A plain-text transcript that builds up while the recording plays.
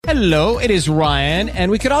Hello, it is Ryan,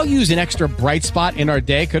 and we could all use an extra bright spot in our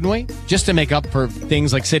day, couldn't we? Just to make up for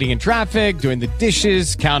things like sitting in traffic, doing the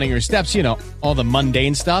dishes, counting your steps, you know, all the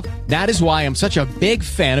mundane stuff. That is why I'm such a big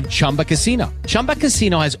fan of Chumba Casino. Chumba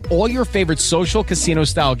Casino has all your favorite social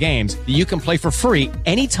casino-style games that you can play for free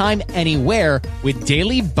anytime, anywhere with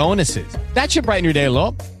daily bonuses. That should brighten your day a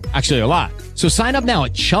little. Actually, a lot. So sign up now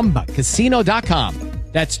at ChumbaCasino.com.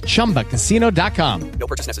 That's ChumbaCasino.com. No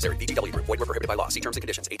purchase necessary. VGW Group. Void where prohibited by law. See terms and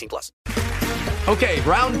conditions. 18+. Okay,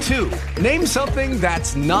 round two. Name something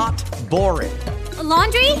that's not boring. A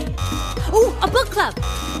laundry? Ooh, a book club.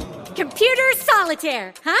 Computer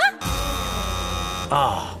solitaire, huh?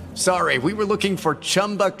 Ah, sorry. We were looking for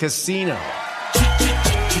Chumba Casino.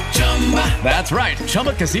 That's right.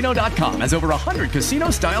 ChumbaCasino.com has over 100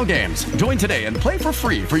 casino-style games. Join today and play for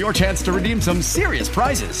free for your chance to redeem some serious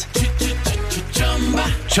prizes.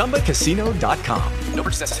 ChumbaCasino.com. No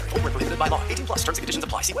purchase necessary. Void where prohibited by law. 18+. Terms and conditions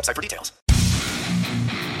apply. See website for details.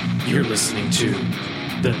 You're listening to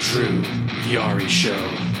The Drew Yari Show.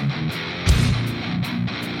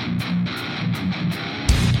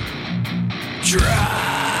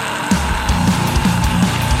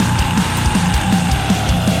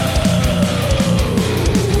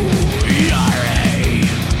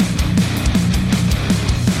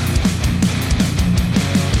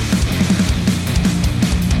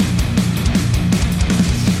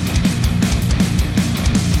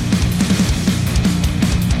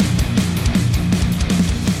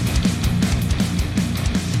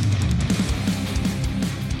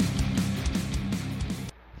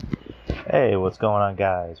 Hey, what's going on,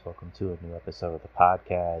 guys? Welcome to a new episode of the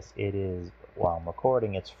podcast. It is, while I'm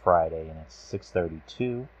recording, it's Friday, and it's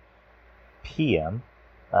 6:32 p.m.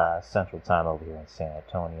 Central Time over here in San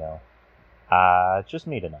Antonio. Just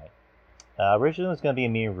me tonight. Originally, it was going to be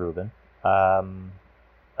me and Ruben.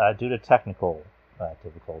 Due to technical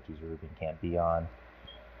difficulties, Ruben can't be on.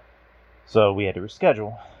 So we had to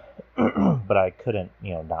reschedule, but I couldn't,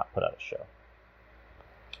 not put out a show.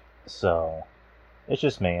 So it's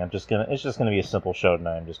just me. It's just gonna be a simple show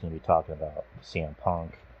tonight. I'm just gonna be talking about CM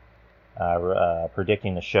Punk,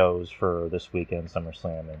 predicting the shows for this weekend,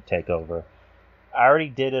 SummerSlam and Takeover. I already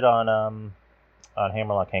did it on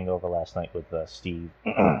Hammerlock Hangover last night with Steve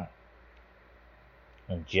and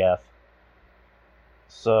Jeff.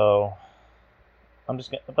 So I'm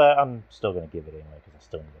still gonna give it anyway because I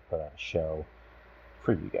still need to put out a show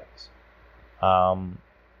for you guys.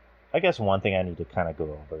 I guess one thing I need to kind of go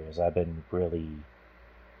over is I've been really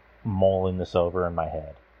mulling this over in my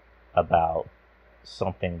head about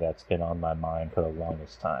something that's been on my mind for the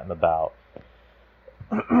longest time about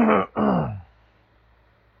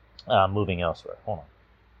moving elsewhere. Hold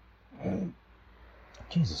on.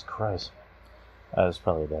 Jesus Christ. That was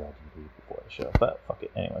probably a bad idea to do before the show, but fuck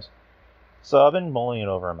it. Anyways. So I've been mulling it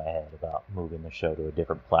over in my head about moving the show to a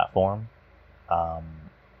different platform.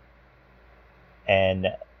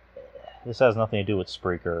 And this has nothing to do with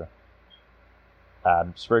Spreaker.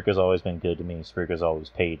 Spreaker's always been good to me. Spreaker's always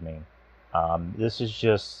paid me. This is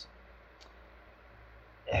just...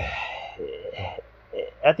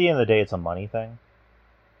 At the end of the day, it's a money thing.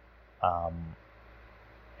 And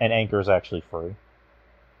Anchor is actually free.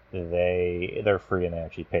 They're free and they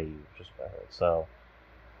actually pay you, just about it. So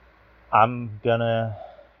I'm gonna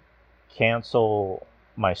cancel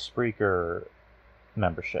my Spreaker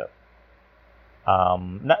membership.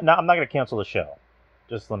 I'm not gonna cancel the show.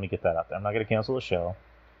 Just let me get that out there. I'm not gonna cancel the show.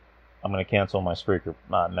 I'm gonna cancel my Spreaker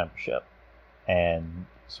membership and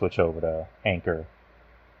switch over to Anchor,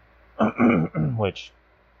 which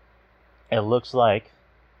it looks like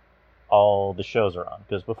all the shows are on.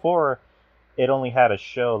 Because before, it only had a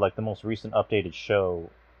show, like the most recent updated show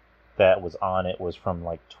that was on it was from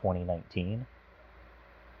like 2019.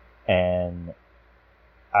 And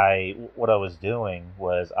what I was doing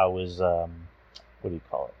was I was, what do you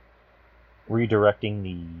call it?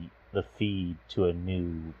 Redirecting the feed to a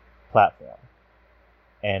new platform.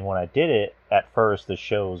 And when I did it, at first the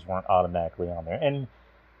shows weren't automatically on there. And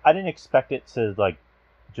I didn't expect it to like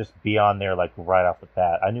just be on there like right off the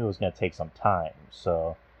bat. I knew it was going to take some time.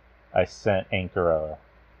 So I sent Anchor a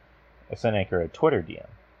Twitter DM.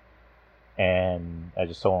 And I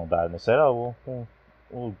just told them about it, and they said, "Oh,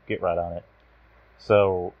 we'll get right on it."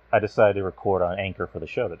 So I decided to record on Anchor for the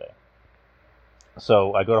show today.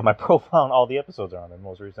 So I go to my profile, and all the episodes are on there, the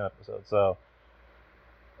most recent episodes. So,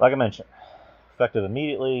 like I mentioned, effective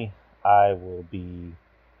immediately, I will be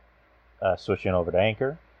switching over to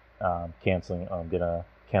Anchor. I'm gonna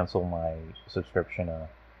cancel my subscription to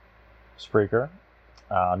Spreaker.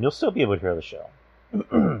 You'll still be able to hear the show.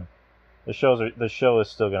 The show is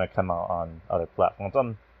still gonna come out on other platforms.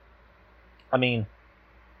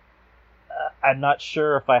 I'm not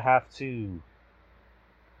sure if I have to,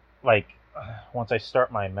 like, once I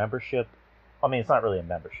start my membership. I mean, it's not really a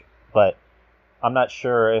membership, but I'm not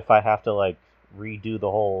sure if I have to, like, redo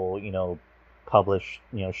the whole, publish,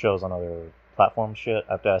 shows on other platform shit.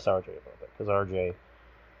 I have to ask RJ about that, because RJ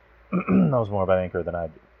knows more about Anchor than I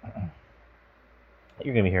do.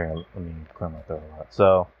 You're going to be hearing me clear my throat a lot.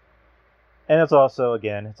 So, and it's also,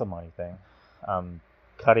 again, it's a money thing. I'm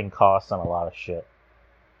cutting costs on a lot of shit.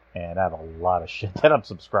 And I have a lot of shit that I'm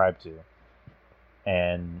subscribed to.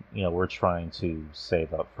 And, we're trying to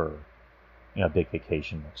save up for, a big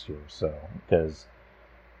vacation next year. So, because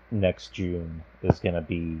next June is going to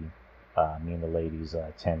be me and the ladies'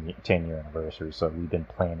 10-year anniversary. So we've been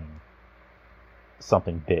planning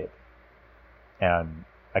something big. And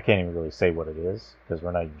I can't even really say what it is because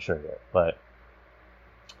we're not even sure yet. But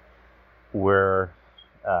we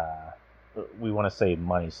want to save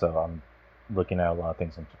money, so I'm looking at a lot of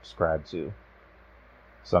things I'm subscribed to.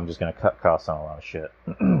 So I'm just going to cut costs on a lot of shit.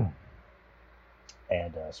 And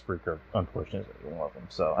Spreaker, unfortunately, is one of them.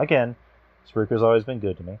 So again, Spreaker's always been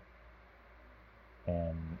good to me.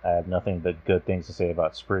 And I have nothing but good things to say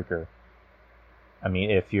about Spreaker. I mean,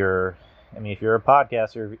 if you're a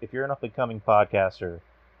podcaster, if you're an up-and-coming podcaster,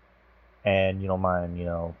 and you don't mind,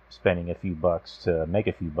 spending a few bucks to make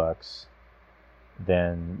a few bucks,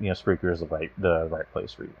 then Spreaker is the right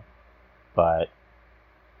place for you. But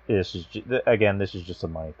this is just a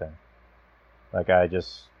money thing. Like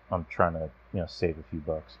I'm trying to save a few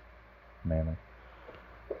bucks, mainly.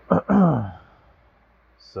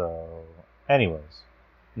 So, anyways,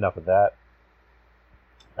 enough of that.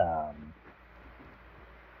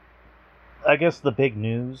 I guess the big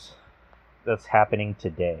news that's happening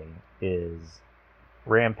today is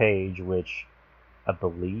Rampage, which I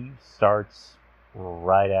believe starts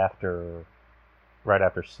right after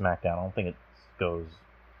SmackDown. I don't think it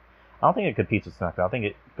competes with SmackDown. I think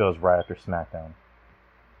it goes right after SmackDown.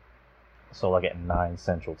 So like at 9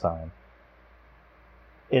 Central Time.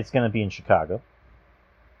 It's going to be in Chicago.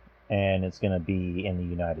 And it's going to be in the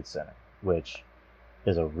United Center, which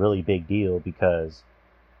is a really big deal because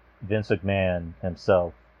Vince McMahon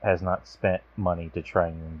himself has not spent money to try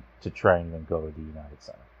and even go to the United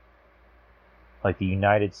Center. Like the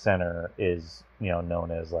United Center is, known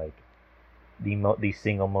as like the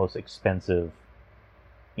single most expensive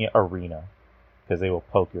arena because they will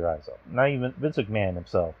poke your eyes out. Not even Vince McMahon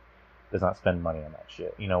himself does not spend money on that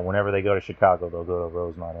shit. Whenever they go to Chicago, they'll go to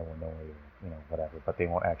Rosemont, Illinois, or whatever, but they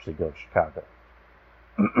won't actually go to Chicago.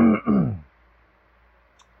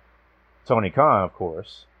 Tony Khan, of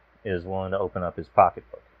course, is willing to open up his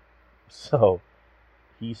pocketbook. So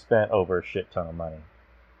he spent over a shit ton of money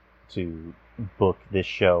to book this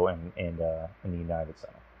show in the United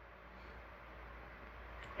Center.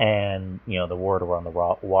 And, the word around the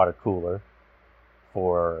water cooler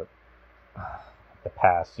for the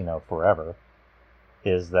past, forever,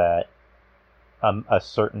 is that a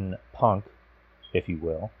certain Punk, if you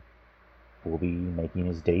will be making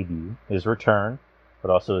his return,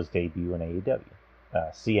 but also his debut in AEW.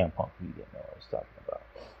 CM Punk, you didn't know what I was talking about.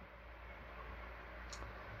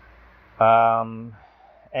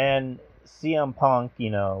 And CM Punk,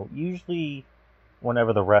 usually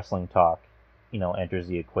whenever the wrestling talk, enters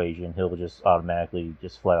the equation, he'll just automatically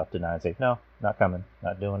just flat up deny and say, no, not coming,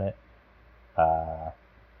 not doing it.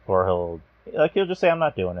 Or he'll just say, I'm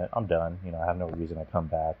not doing it, I'm done, I have no reason to come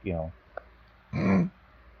back,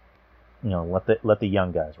 let the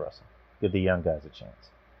young guys wrestle. Give the young guys a chance.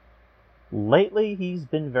 Lately, he's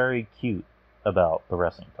been very cute about the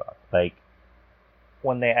wrestling talk. Like,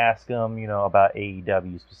 when they ask him, about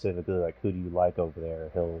AEW specifically, like, who do you like over there,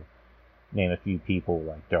 he'll name a few people,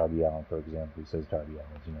 like Darby Allin, for example. He says Darby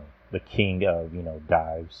Allin's, the king of,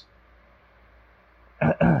 dives.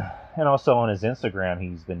 And also on his Instagram,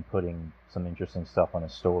 he's been putting some interesting stuff on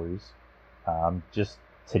his stories. Just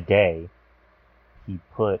today, he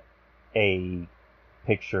put a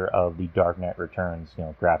picture of the Dark Knight Returns,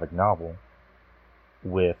 graphic novel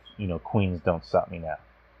with, Queens Don't Stop Me Now.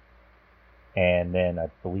 And then I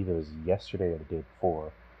believe it was yesterday or the day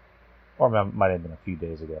before, or it might have been a few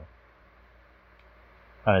days ago.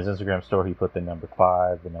 On his Instagram story, he put the number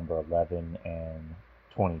 5, the number 11, and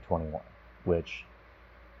 2021, which,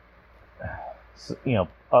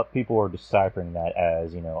 people were deciphering that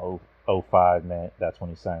as, 05 meant that's when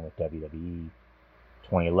he signed with WWE.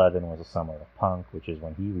 2011 was the summer of Punk, which is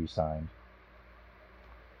when he re-signed.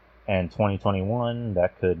 And 2021,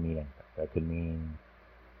 that could mean anything. That could mean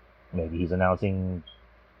maybe he's announcing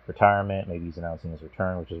retirement, maybe he's announcing his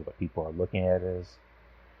return, which is what people are looking at as.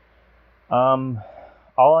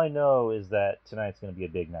 All I know is that tonight's going to be a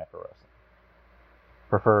big night for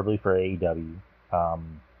preferably for AEW.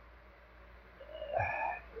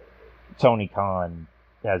 Tony Khan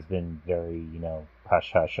has been very,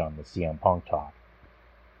 hush hush on the CM Punk talk,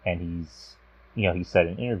 and he said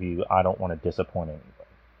in an interview, "I don't want to disappoint anybody,"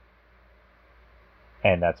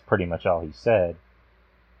 and that's pretty much all he said.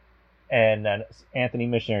 And then Anthony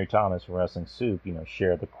Missionary Thomas from Wrestling Soup,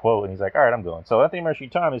 shared the quote, and he's like, "All right, I'm going." So Anthony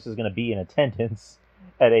Missionary Thomas is going to be in attendance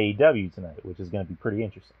at AEW tonight, which is going to be pretty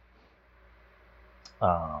interesting.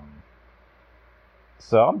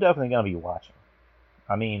 So I'm definitely going to be watching.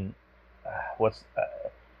 I mean,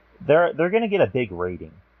 they're going to get a big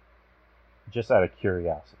rating just out of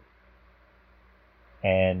curiosity.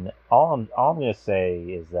 And all I'm going to say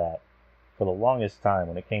is that for the longest time,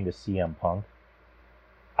 when it came to CM Punk,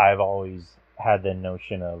 I've always had the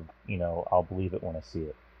notion of, I'll believe it when I see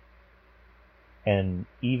it. And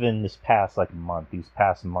even these past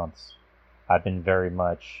months, I've been very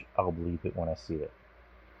much, I'll believe it when I see it.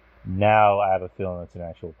 Now I have a feeling it's an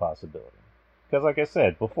actual possibility. Because like I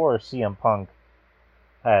said, before, CM Punk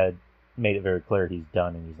had made it very clear he's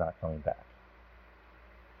done and he's not coming back.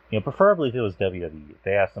 Preferably if it was WWE. If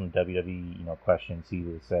they asked him WWE, questions, he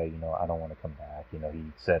would say, I don't want to come back. He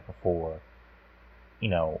said before,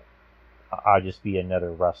 I'll just be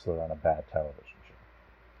another wrestler on a bad television show.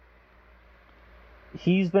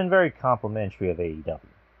 He's been very complimentary of AEW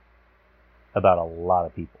about a lot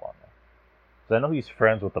of people on there. So I know he's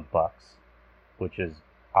friends with the Bucks, which is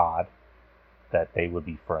odd that they would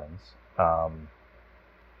be friends.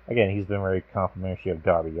 Again, he's been very complimentary of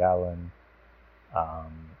Darby Allin.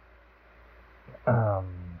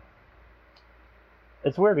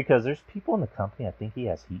 It's weird because there's people in the company I think he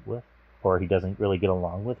has heat with, or he doesn't really get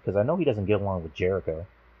along with, because I know he doesn't get along with Jericho.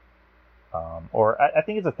 Or I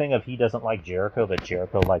think it's a thing of he doesn't like Jericho, but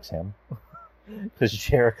Jericho likes him. Because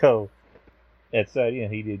Jericho, he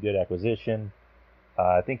did a good acquisition.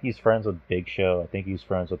 I think he's friends with Big Show. I think he's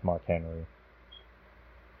friends with Mark Henry.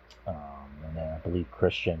 And then I believe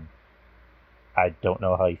Christian. I don't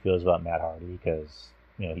know how he feels about Matt Hardy, because,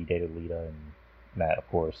 he dated Lita, and Matt, of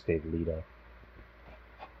course, dated Lita.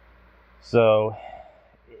 So,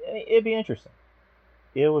 it'd be interesting.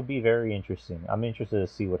 It would be very interesting. I'm interested to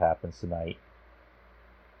see what happens tonight.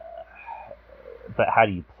 But how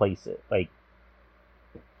do you place it?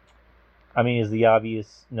 Is the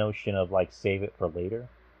obvious notion of save it for later,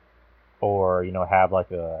 or have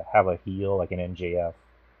a heel like an MJF,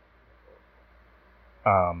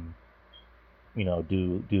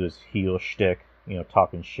 do his heel shtick,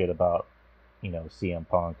 talking shit about CM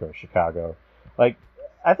Punk or Chicago. I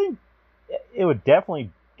think it would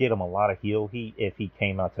definitely get him a lot of heel heat if he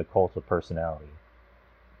came out to Cult of Personality,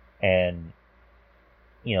 and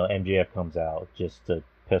MJF comes out just to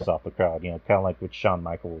piss off the crowd. Kind of like with Shawn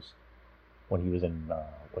Michaels when he was in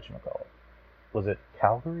whatchamacallit. Was it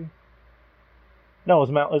Calgary? No,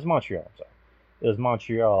 it was Montreal. I'm sorry. It was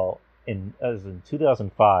Montreal in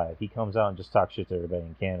 2005. He comes out and just talks shit to everybody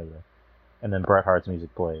in Canada, and then Bret Hart's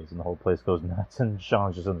music plays, and the whole place goes nuts, and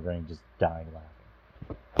Shawn's just in the ring, just dying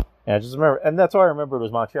laughing. And I just remember, and that's why I remember it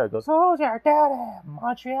was Montreal. He goes, "Oh, there, daddy,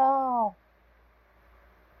 Montreal."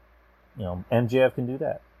 MJF can do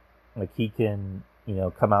that. He can,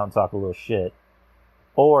 come out and talk a little shit.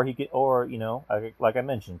 Or he could, like I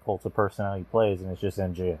mentioned, Cult of Personality plays, and it's just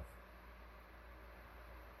MJF.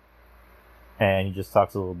 And he just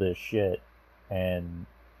talks a little bit of shit. And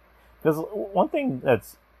because one thing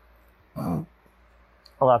that's a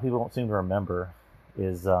lot of people don't seem to remember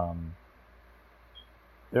is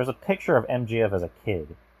there's a picture of MJF as a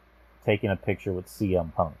kid taking a picture with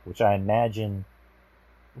CM Punk, which I imagine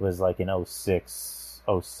was in 06,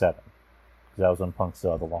 07. Because that was when Punk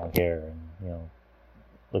still had the long hair and,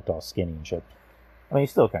 looked all skinny and shit.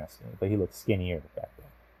 He's still kind of skinny, but he looked skinnier back then.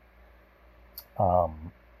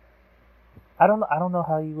 I don't know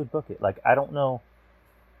how you would book it. I don't know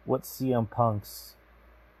what CM Punk's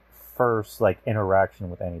first interaction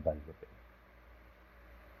with anybody would be.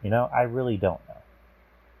 I really don't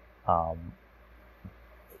know.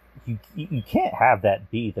 You can't have that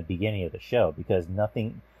be the beginning of the show, because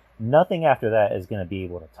nothing after that is going to be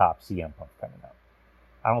able to top CM Punk coming out.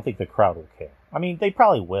 I don't think the crowd will care. They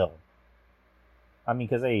probably will.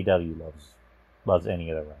 Because AEW loves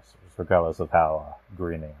any of the wrestlers, regardless of how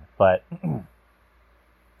green they are. But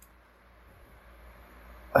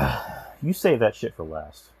you save that shit for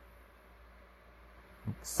last.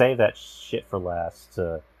 Save that shit for last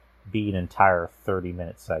to be an entire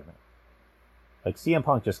 30-minute segment. CM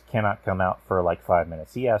Punk just cannot come out for 5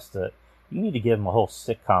 minutes. He has to. You need to give him a whole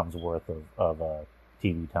sitcom's worth of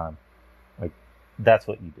TV time. That's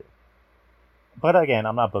what you do. But again,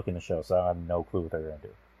 I'm not booking the show, so I have no clue what they're going to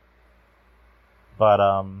do. But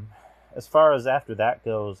as far as after that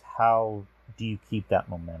goes, how do you keep that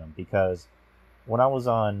momentum? Because when I was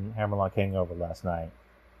on Hammerlock Hangover last night,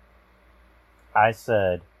 I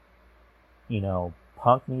said,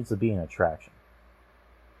 Punk needs to be an attraction.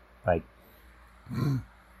 Like,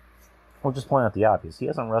 we'll just point out the obvious. He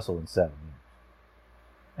hasn't wrestled in 7 years.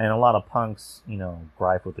 And a lot of Punk's,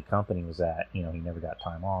 gripe with the company was that, he never got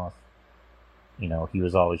time off. He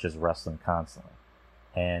was always just wrestling constantly.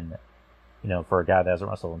 And, for a guy that hasn't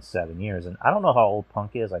wrestled in 7 years, and I don't know how old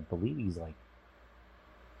Punk is. I believe he's like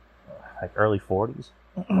early 40s.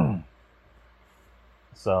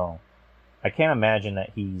 So, I can't imagine that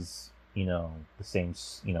he's, the same,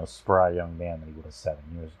 spry young man that he was 7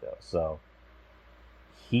 years ago. So,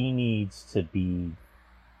 he needs to be,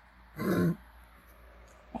 again,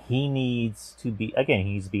 he needs to be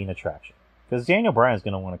an attraction. Because Daniel Bryan's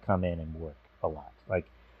going to want to come in and work a lot. Like,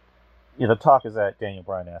 the talk is that Daniel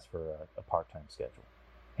Bryan asked for a part-time schedule.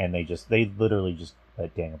 And they literally just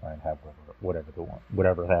let Daniel Bryan have whatever they want,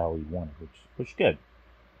 whatever the hell he wanted, which good.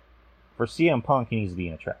 For CM Punk, he needs to be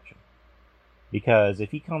an attraction. Because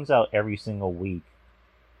if he comes out every single week,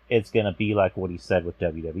 it's going to be like what he said with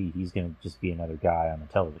WWE. He's going to just be another guy on a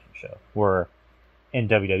television show. Or, in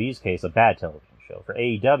WWE's case, a bad television show. For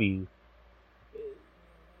AEW,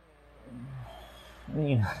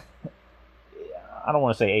 I don't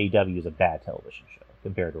want to say AEW is a bad television show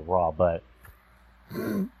compared to Raw, but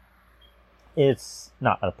it's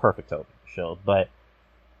not a perfect television show. But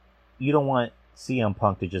you don't want CM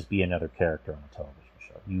Punk to just be another character on a television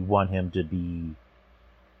show. You want him to be...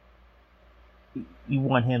 You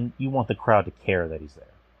want the crowd to care that he's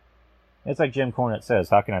there. It's like Jim Cornette says,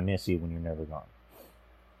 how can I miss you when you're never gone?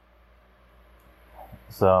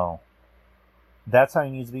 So, that's how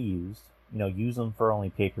he needs to be used. Use them for only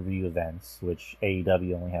pay-per-view events, which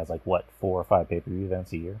AEW only has 4 or 5 pay-per-view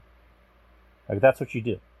events a year. That's what you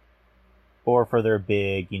do. Or for their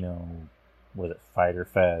big, was it Fighter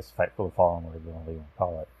Fest, Fight for the Fallen, whatever they want to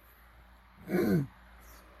call it.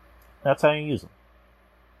 That's how you use them.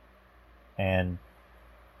 And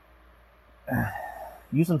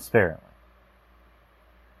use them sparingly.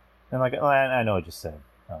 And I know I just said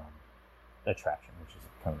attraction, which is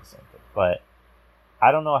kind of the same thing. But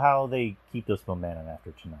I don't know how they keep this momentum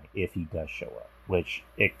after tonight if he does show up, which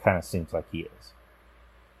it kind of seems like he is.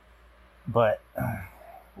 But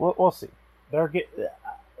we'll see.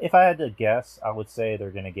 If I had to guess, I would say they're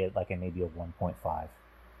going to get maybe a 1.5.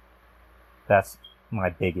 That's my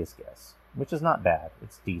biggest guess, which is not bad.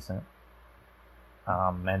 It's decent.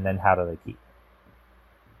 And then how do they keep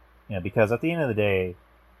it? Because at the end of the day,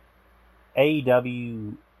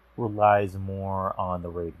 AEW relies more on the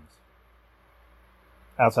ratings.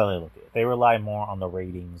 That's how they look at it. They rely more on the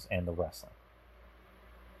ratings and the wrestling.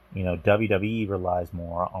 WWE relies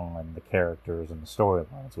more on the characters and the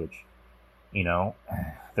storylines, which,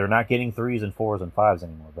 they're not getting 3s and 4s and 5s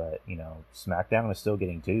anymore, but, SmackDown is still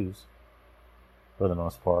getting 2s for the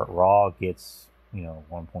most part. Raw gets,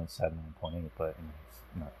 1.7, 1.8, but it's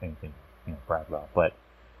not anything, brag about. But,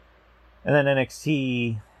 and then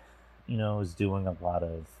NXT, is doing a lot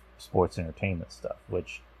of sports entertainment stuff,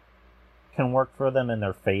 which can work for them in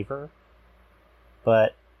their favor,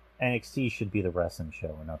 but NXT should be the wrestling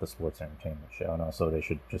show and not the sports entertainment show, and also they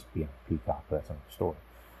should just be on Peacock, but that's another story.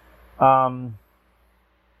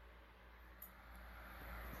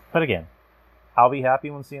 But again, I'll be happy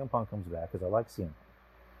when CM Punk comes back, because I like CM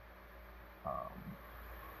Punk.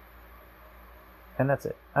 And that's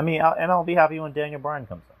it. I'll be happy when Daniel Bryan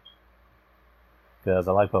comes in, because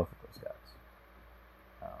I like both of those guys.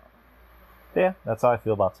 Yeah, that's how I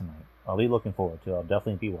feel about tonight. I'll be looking forward to it. I'll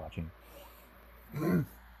definitely be watching.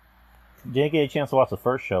 Didn't get a chance to watch the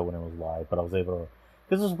first show when it was live, but I was able to...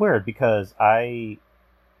 This is weird, because I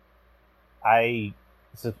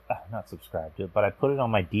not subscribed to it, but I put it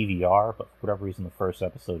on my DVR, but for whatever reason the first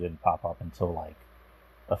episode didn't pop up until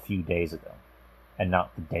a few days ago, and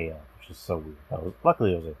not the day of, which is so weird.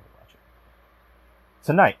 Luckily I was able to watch it.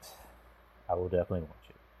 Tonight, I will definitely watch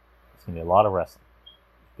it. It's going to be a lot of wrestling.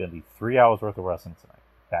 It's going to be 3 hours worth of wrestling tonight,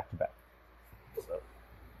 back to back. So,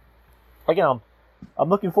 again, I'm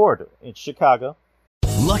looking forward to it. It's Chicago.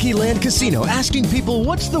 Lucky Land Casino, asking people,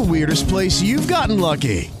 what's the weirdest place you've gotten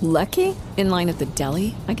lucky? Lucky? In line at the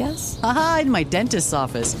deli, I guess? Aha, in my dentist's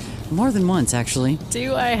office. More than once, actually.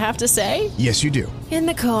 Do I have to say? Yes, you do. In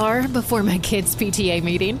the car before my kids' PTA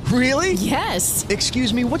meeting. Really? Yes.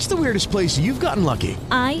 Excuse me, what's the weirdest place you've gotten lucky?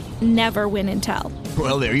 I never win and tell.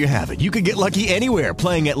 Well, there you have it. You can get lucky anywhere,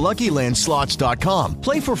 playing at LuckyLandSlots.com.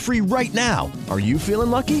 Play for free right now. Are you feeling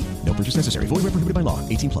lucky? No purchase necessary. Void where prohibited by law.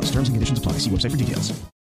 18+. Terms and conditions apply. See website for details.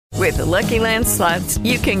 With the Lucky Land Slots,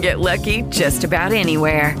 you can get lucky just about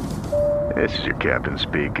anywhere. This is your captain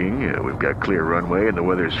speaking. We've got clear runway and the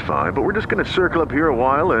weather's fine, but we're just going to circle up here a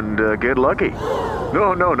while and get lucky.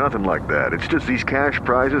 No, nothing like that. It's just these cash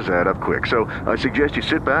prizes add up quick. So I suggest you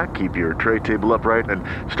sit back, keep your tray table upright, and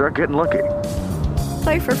start getting lucky.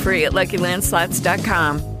 Play for free at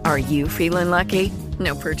LuckyLandSlots.com. Are you feeling lucky?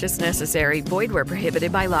 No purchase necessary. Void where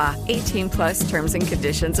prohibited by law. 18 plus terms and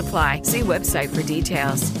conditions apply. See website for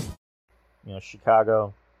details. You know,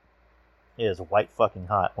 Chicago is white fucking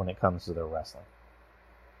hot when it comes to their wrestling.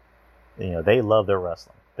 You know, they love their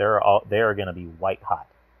wrestling. They are going to be white hot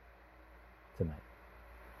tonight.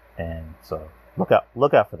 And so look out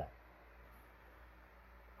for that.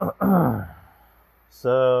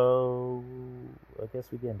 So I guess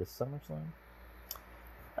we get into SummerSlam.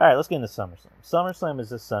 All right, let's get into SummerSlam. SummerSlam is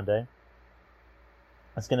this Sunday.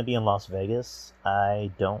 It's going to be in Las Vegas.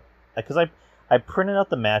 Because I printed out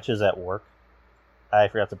the matches at work. I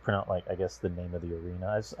forgot to print out, I guess, the name of the arena.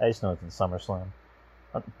 I just know it's in SummerSlam.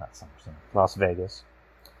 Not SummerSlam. Las Vegas.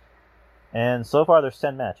 And so far, there's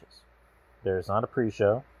 10 matches. There's not a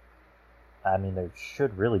pre-show. I mean, there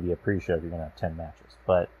should really be a pre-show if you're going to have 10 matches.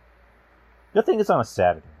 But good thing it's on a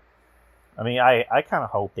Saturday. I mean, I kind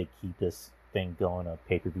of hope they keep this thing going of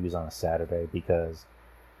pay-per-views on a Saturday, because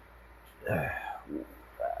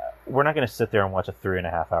we're not going to sit there and watch a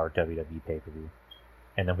 3.5-hour WWE pay-per-view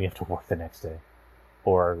and then we have to work the next day.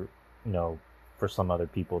 Or, you know, for some other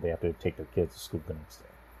people, they have to take their kids to school the next day.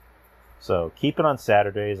 So keep it on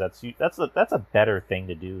Saturdays. That's a better thing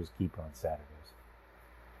to do, is keep it on Saturdays.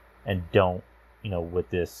 And don't, with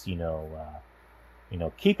this,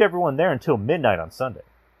 keep everyone there until midnight on Sunday.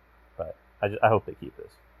 But I hope they keep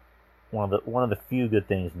this. One of the few good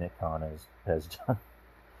things Nick Khan has done.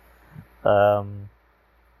 So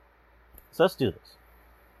let's do this.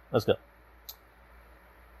 Let's go.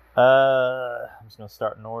 I'm just going to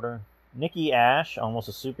start in order. Nikki Ash, almost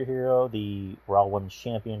a superhero, the Raw Women's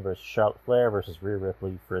Champion, versus Charlotte Flair versus Rhea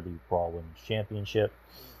Ripley for the Raw Women's Championship.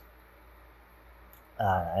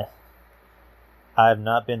 I've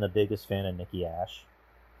not been the biggest fan of Nikki Ash.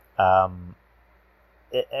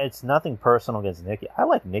 It's nothing personal against Nikki. I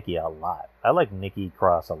like Nikki a lot. I like Nikki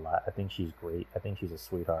Cross a lot. I think she's great. I think she's a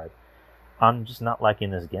sweetheart. I'm just not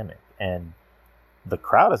liking this gimmick. And the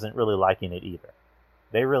crowd isn't really liking it either.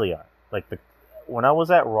 They really are. When I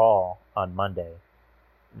was at Raw on Monday,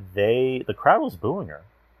 the crowd was booing her.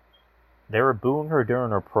 They were booing her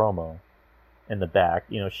during her promo in the back.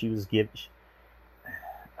 She was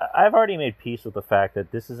I've already made peace with the fact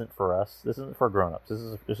that this isn't for us. This isn't for grown-ups.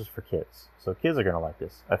 This is for kids. So kids are gonna like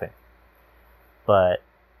this, I think. But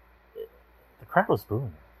the crowd was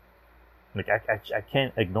booing her. I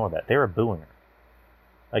can't ignore that. They were booing her.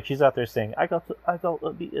 She's out there saying, I got to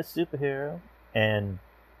be a superhero. And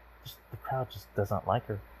the crowd just doesn't like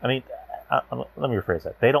her. I mean, let me rephrase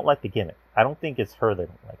that. They don't like the gimmick. I don't think it's her they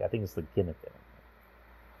don't like. I think it's the gimmick they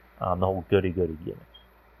don't like. The whole goody-goody gimmick.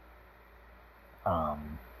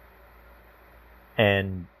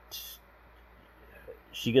 And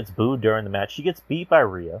she gets booed during the match. She gets beat by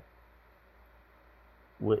Rhea.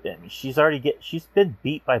 She's been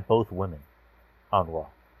beat by both women on Raw.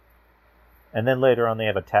 And then later on, they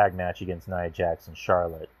have a tag match against Nia Jax and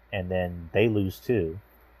Charlotte. And then they lose too.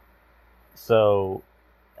 So,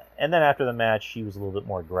 and then after the match, she was a little bit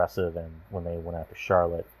more aggressive, and when they went after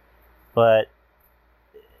Charlotte. But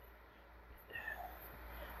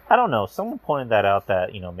I don't know. Someone pointed that out,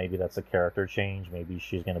 that maybe that's a character change. Maybe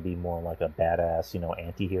she's going to be more like a badass,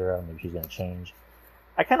 anti-hero. Maybe she's going to change.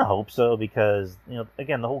 I kind of hope so, because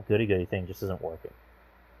again, the whole goody-goody thing just isn't working.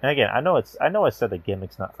 And again, I know I said the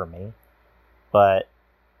gimmick's not for me, but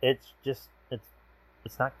it's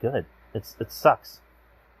not good. It sucks.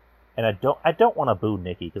 And I don't want to boo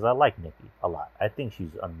Nikki, because I like Nikki a lot. I think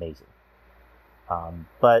she's amazing.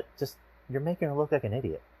 But just, you're making her look like an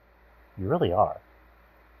idiot. You really are.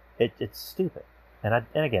 It's stupid. And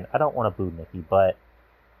again, I don't want to boo Nikki, but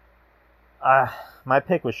my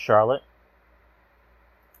pick was Charlotte.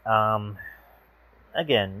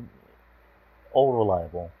 Again, old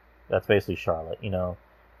reliable. That's basically Charlotte.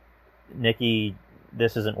 Nikki,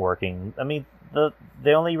 this isn't working. I mean,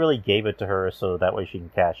 they only really gave it to her so that way she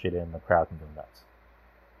can cash it in, the crowd can go nuts.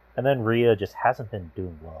 And then Rhea just hasn't been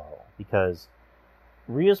doing well, because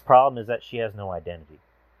Rhea's problem is that she has no identity.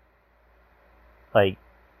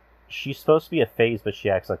 She's supposed to be a face, but she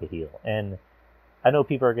acts like a heel. And I know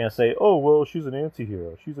people are going to say, oh, well, she's an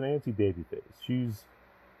anti-hero. She's an anti-babyface. She's,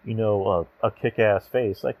 a kick-ass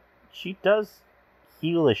face. She does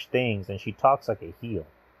heelish things, and she talks like a heel.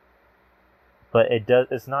 But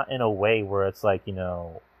it's not in a way where it's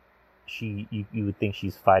you would think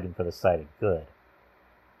she's fighting for the side of good.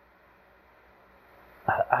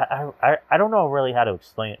 I don't know really how to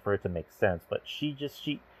explain it for it to make sense, but she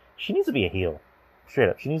needs to be a heel. Straight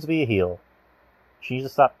up, she needs to be a heel. She needs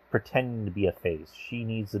to stop pretending to be a face. She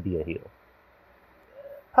needs to be a heel.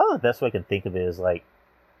 Probably the best way I can think of it is like,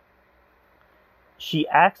 she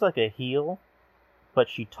acts like a heel, but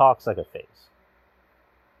she talks like a face.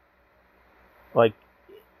 Like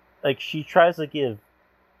she tries to give,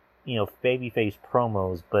 babyface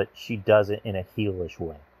promos, but she does it in a heelish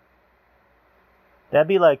way. That'd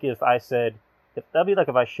be like if I showed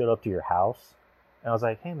up to your house and I was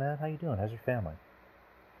like, "Hey man, how you doing? How's your family?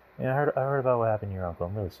 Yeah, I heard about what happened to your uncle.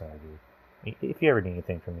 I'm really sorry, dude. If you ever need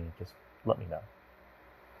anything from me, just let me know."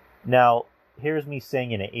 Now, here's me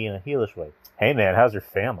saying in a heelish way, "Hey man, how's your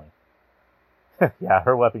family?" "Yeah, I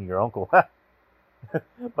heard what happened to your uncle." "By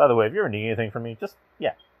the way, if you ever need anything from me, just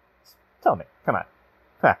tell me. Come on."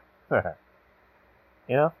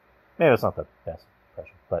 Maybe it's not the best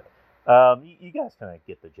impression, but you guys kind of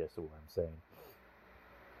get the gist of what I'm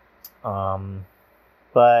saying.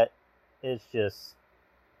 But it's just,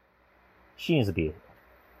 she needs to be.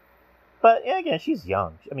 But yeah, again, she's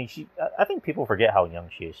young. I mean, I think people forget how young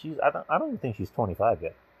she is. I don't even think she's 25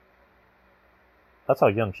 yet. That's how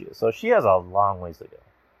young she is. So she has a long ways to go.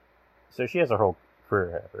 So she has her whole career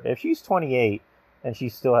ahead of her. If she's 28 and she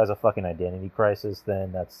still has a fucking identity crisis,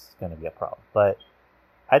 then that's going to be a problem. But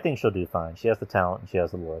I think she'll do fine. She has the talent and she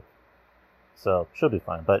has the look. So she'll do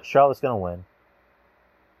fine. But Charlotte's going to win.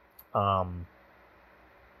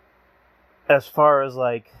 As far as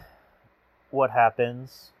like what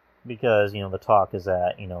happens, because the talk is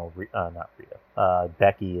that not Rhea,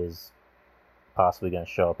 Becky is possibly going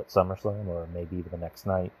to show up at SummerSlam or maybe even the next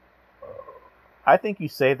night. I think you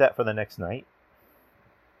save that for the next night.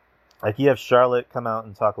 Like, you have Charlotte come out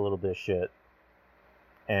and talk a little bit of shit,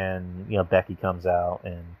 and Becky comes out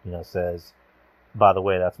and says, "By the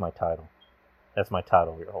way, that's my title. That's my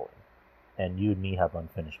title you're holding, and you and me have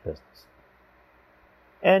unfinished business."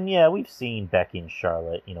 And yeah, we've seen Becky and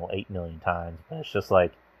Charlotte 8 million times, but it's just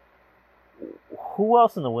like, who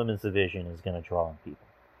else in the women's division is going to draw on people?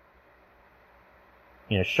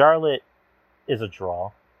 Charlotte is a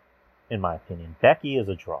draw, in my opinion. Becky is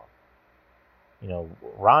a draw.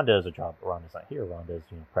 Ronda is a draw, but Ronda's not here. Ronda is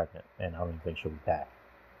pregnant, and I don't even think she'll be back,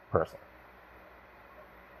 personally.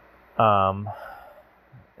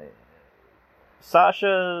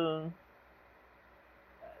 Sasha,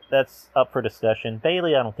 that's up for discussion.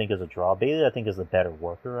 Bayley, I don't think is a draw. Bayley, I think, is the better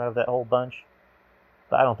worker out of that whole bunch,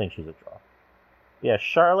 but I don't think she's a draw. Yeah,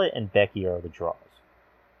 Charlotte and Becky are the draws.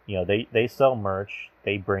 They sell merch.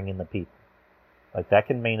 They bring in the people. Like, that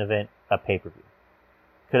can main event a pay-per-view.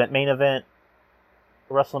 Could it main event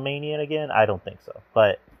WrestleMania again? I don't think so.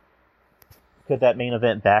 But could that main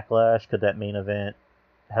event Backlash? Could that main event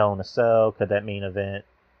Hell in a Cell? Could that main event,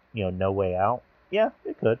 No Way Out? Yeah,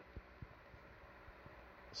 it could.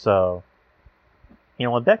 So,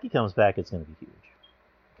 when Becky comes back, it's going to be huge.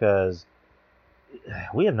 Because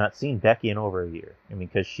we have not seen Becky in over a year. I mean,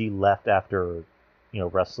 because she left after,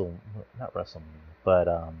 not WrestleMania,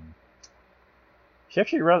 but she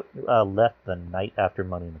actually left the night after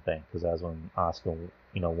Money in the Bank, because that was when Asuka,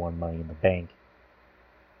 won Money in the Bank.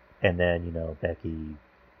 And then, Becky,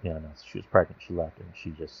 she was pregnant, she left, and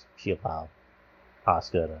she allowed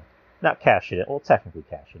Asuka to not cash it in. Well, technically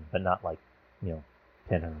cash it in, but not like, pin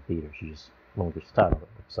her and beat her. She just relinquished the title.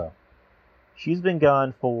 So she's been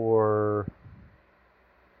gone for,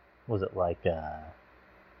 was it like, I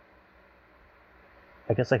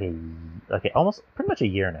guess like almost pretty much a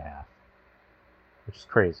year and a half, which is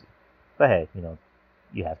crazy. But hey,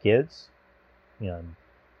 you have kids, and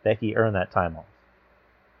Becky earned that time off.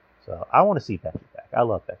 So I want to see Becky back. I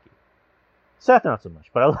love Becky. Seth not so much,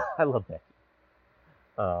 but I love Becky.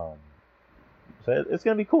 So it's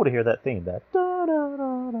gonna be cool to hear that theme. That da da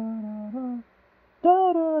da da da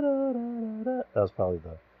da da da da. That was probably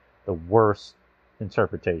the worst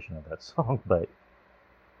interpretation of that song, but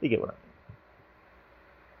you get what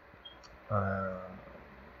I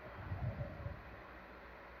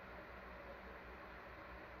mean.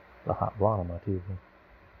 The hot blonde on my TV.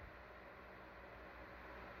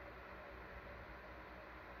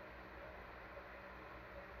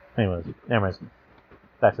 Anyways,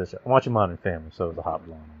 back to the show. I'm watching Modern Family, so there's a hot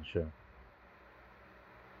blonde on the show.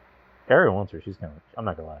 Ariel wants her. She's kind of, I'm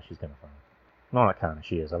not gonna lie, she's kind of fine. No, not kind of.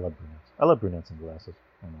 She is. I love brunettes. I love brunettes and glasses.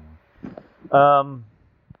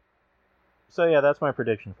 So yeah, that's my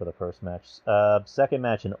prediction for the first match. Second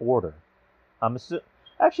match in order. I'm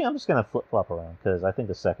just gonna flip flop around because I think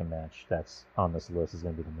the second match that's on this list is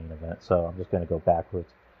gonna be the main event. So I'm just gonna go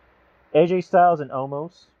backwards. AJ Styles and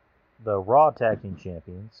Omos the Raw Tag Team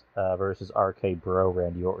Champions versus RK Bro,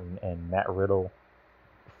 Randy Orton, and Matt Riddle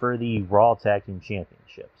for the Raw Tag Team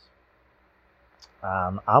Championships.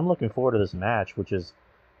 I'm looking forward to this match, which is,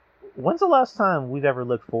 when's the last time we've ever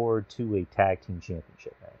looked forward to a Tag Team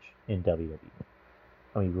Championship match in WWE?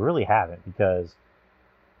 I mean, we really haven't, because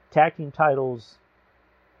tag team titles,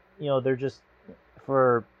 they're just,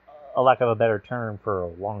 for a lack of a better term, for a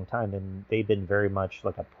long time, and they've been very much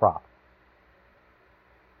like a prop.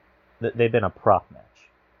 They've been a prop match.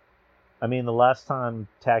 I mean, the last time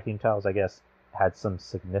tag team titles, I guess, had some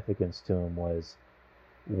significance to them was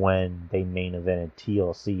when they main evented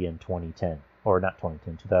TLC in 2010. Or not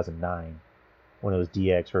 2010, 2009, when it was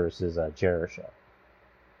DX versus Jericho.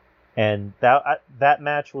 And that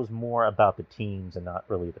match was more about the teams and not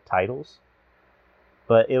really the titles.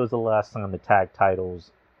 But it was the last time the tag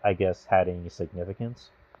titles, I guess, had any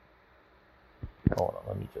significance. Hold on,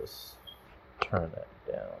 let me just turn that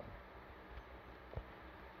down.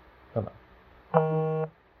 Come on.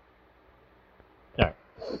 Alright.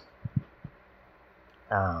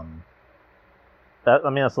 That's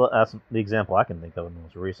the example I can think of, the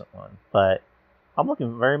most recent one. But I'm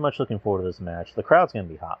very much looking forward to this match. The crowd's going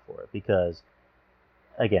to be hot for it because,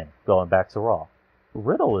 again, going back to Raw,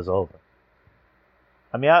 Riddle is over.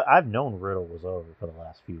 I mean, I've known Riddle was over for the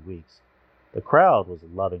last few weeks. The crowd was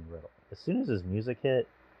loving Riddle. As soon as his music hit,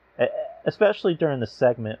 especially during the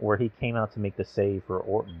segment where he came out to make the save for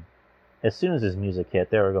Orton, as soon as his music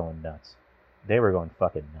hit, they were going nuts. They were going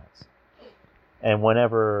fucking nuts. And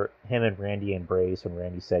whenever him and Randy embraced, when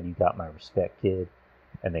Randy said, "You got my respect, kid,"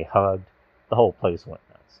 and they hugged, the whole place went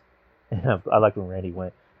nuts. And I like when Randy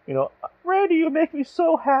went, "Randy, you make me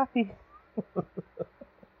so happy."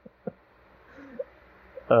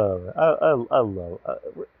 I love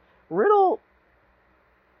Riddle.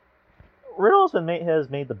 Has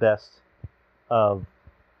made the best of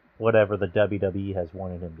whatever the WWE has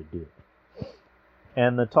wanted him to do.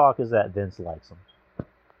 And the talk is that Vince likes him.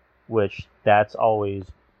 Which, that's always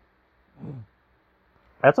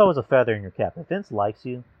a feather in your cap. If Vince likes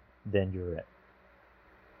you, then you're in.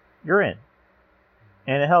 You're in.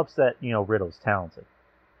 And it helps that, Riddle's talented.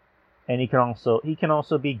 And he can also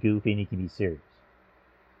be goofy and he can be serious.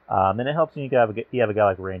 And it helps when you have a guy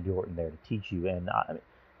like Randy Orton there to teach you. And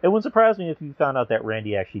it wouldn't surprise me if you found out that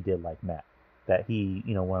Randy actually did like Matt. That he,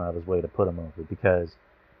 went out of his way to put him over. Because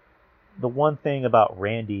the one thing about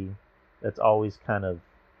Randy that's always kind of,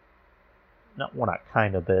 not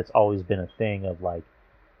kind of, but it's always been a thing of, like,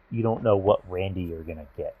 you don't know what Randy you're going to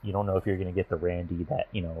get. You don't know if you're going to get the Randy that,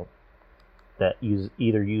 that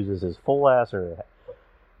either uses his full ass or,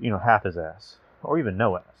 half his ass. Or even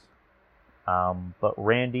no ass. But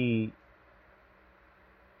Randy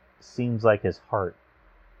seems like his heart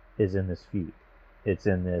is in this feud. It's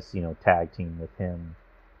in this, tag team with him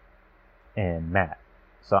and Matt.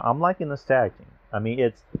 So I'm liking this tag team. I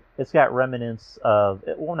mean, it's got remnants of,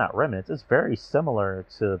 well, not remnants, it's very similar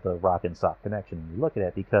to the Rock and Sock Connection when you look at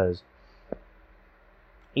it, because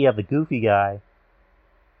you have the goofy guy,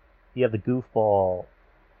 you have the goofball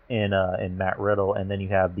in Matt Riddle, and then you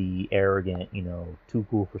have the arrogant, too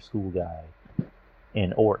cool for school guy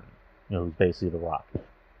in Orton, who's basically the Rock,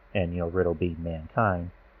 and Riddle being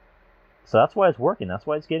Mankind. So that's why it's working. That's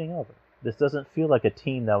why it's getting over. This doesn't feel like a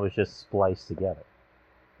team that was just spliced together.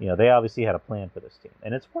 They obviously had a plan for this team,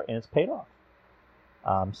 and it's paid off.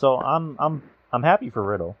 So I'm happy for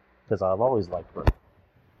Riddle, because I've always liked Riddle.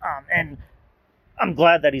 And I'm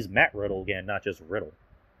glad that he's Matt Riddle again, not just Riddle.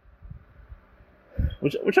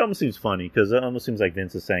 Which almost seems funny, because it almost seems like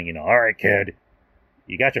Vince is saying, all right, kid,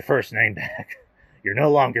 you got your first name back. You're no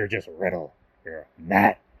longer just Riddle. You're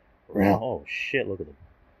Matt Riddle. Oh shit! Look at the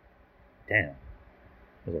damn.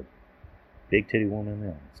 There's a big titty woman in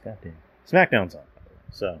there. It's goddamn. SmackDown's on.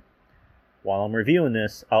 So, while I'm reviewing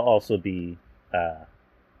this, I'll also be doing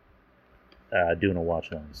a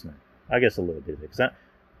watch along tonight. I guess a little bit of it. Because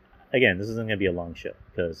again, this isn't going to be a long show.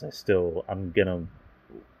 Because I'm going to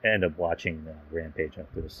end up watching Rampage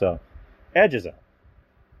after this. So, Edge is out.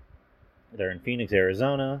 They're in Phoenix,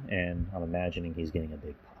 Arizona. And I'm imagining he's getting a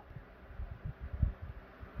big pop.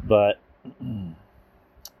 But,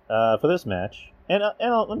 for this match, and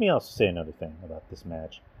let me also say another thing about this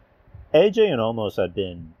match. AJ and Omos have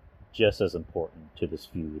been just as important to this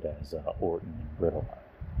feud as Orton and Riddle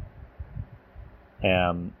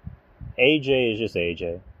are. AJ is just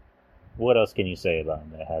AJ. What else can you say about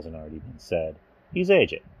him that hasn't already been said? He's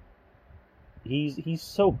AJ. He's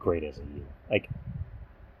so great as a heel. Like,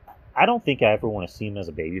 I don't think I ever want to see him as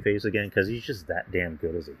a babyface again, because he's just that damn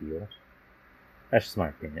good as a heel. That's just my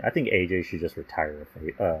opinion. I think AJ should just retire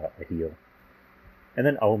a heel. And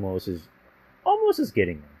then Omos is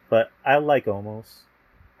getting there. But I like Omos.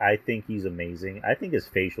 I think he's amazing. I think his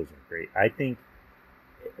facials are great. I think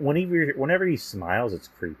whenever he smiles, it's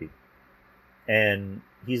creepy. And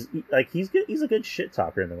he's good. He's a good shit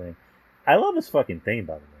talker in the ring. I love his fucking theme,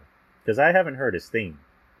 by the way, because I haven't heard his theme.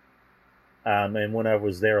 And when I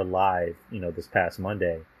was there live, this past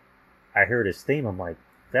Monday, I heard his theme. I'm like,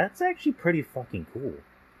 that's actually pretty fucking cool.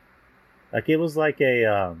 Like, it was like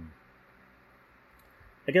I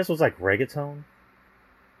guess it was like reggaeton,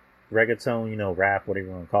 rap, whatever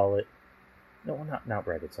you want to call it. No, not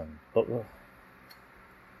reggaeton, but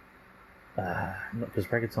because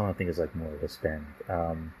reggaeton I think is like more Hispanic.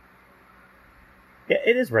 Yeah,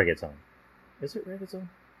 it is reggaeton. Is it reggaeton?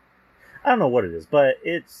 I don't know what it is, but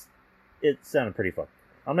it sounded pretty fucking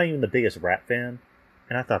cool. I'm not even the biggest rap fan,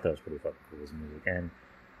 and I thought that was pretty fucking cool as music. And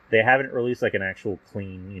they haven't released like an actual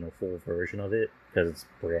clean, full version of it because it's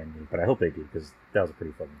brand new. But I hope they do, because that was a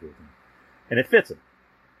pretty fucking cool thing, and it fits them.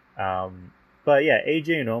 But yeah,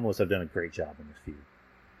 AJ and Omos have done a great job in this feud.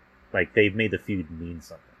 Like, they've made the feud mean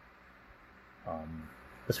something.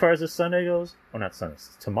 As far as this Sunday goes, not Sunday,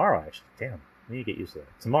 it's tomorrow actually. Damn, I need to get used to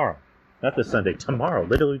that. Tomorrow, not this Sunday. Tomorrow,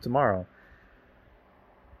 literally tomorrow.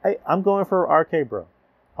 I'm going for RK Bro.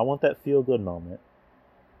 I want that feel good moment.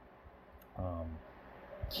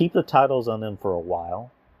 Keep the titles on them for a while,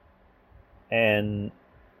 and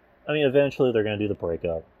I mean, eventually they're going to do the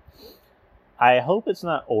breakup. I hope it's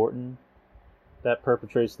not Orton that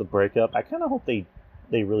perpetrates the breakup. I kind of hope they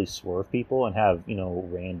really swerve people and have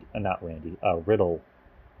Riddle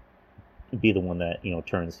be the one that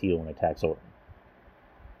turns heel and attacks Orton.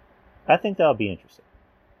 I think that would be interesting.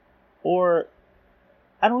 Or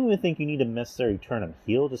I don't even think you need to necessarily turn him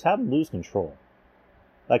heel. Just have him lose control.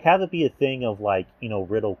 Like, have it be a thing of like,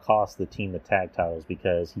 Riddle cost the team the tag titles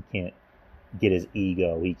because he can't get his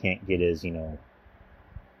ego. He can't get his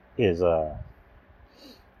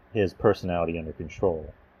his personality under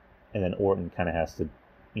control. And then Orton kind of has to,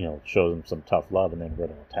 show him some tough love, and then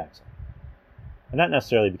Riddle attacks him. And not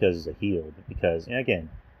necessarily because he's a heel, but because, again,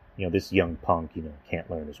 this young punk,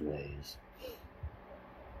 can't learn his ways.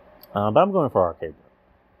 But I'm going for RK Bro.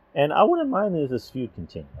 And I wouldn't mind if this feud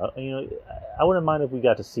continued. I wouldn't mind if we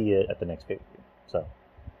got to see it at the next pay-per-view. So,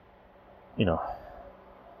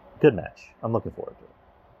 good match. I'm looking forward to it.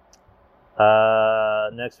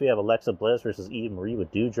 Next we have Alexa Bliss versus Eva Marie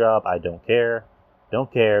with Doudrop. I don't care.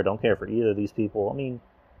 Don't care for either of these people. I mean,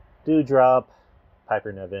 Doudrop,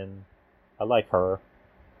 Piper Niven, I like her.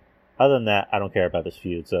 Other than that, I don't care about this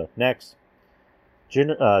feud. So, next, Drew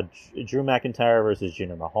McIntyre versus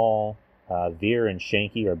Jinder Mahal. Veer and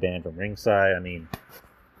Shanky are banned from ringside. I mean,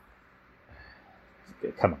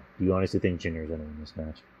 come on. Do you honestly think Jinder is going to win this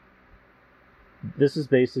match? This is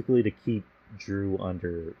basically to keep Drew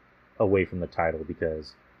away from the title,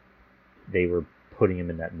 because they were putting him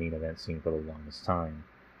in that main event scene for the longest time.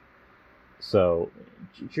 So,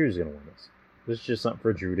 Drew's going to win this. This is just something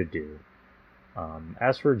for Drew to do.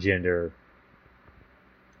 As for Jinder,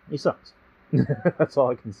 he sucks. That's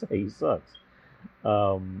all I can say. He sucks.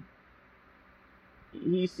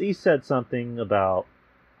 He said something about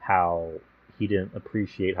how he didn't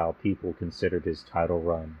appreciate how people considered his title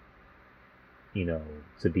run,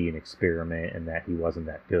 to be an experiment, and that he wasn't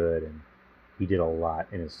that good, and he did a lot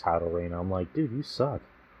in his title reign. I'm like, dude, you suck.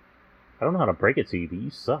 I don't know how to break it to you, but you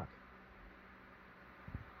suck.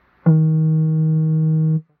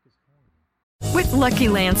 With Lucky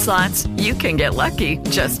Land Slots, you can get lucky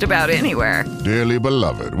just about anywhere. Dearly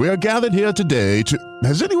beloved, we are gathered here today to...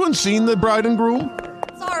 Has anyone seen the bride and groom?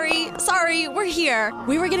 Sorry, we're here.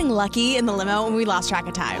 We were getting lucky in the limo and we lost track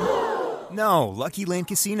of time. No, Lucky Land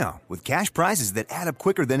Casino, with cash prizes that add up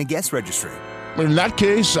quicker than a guest registry. In that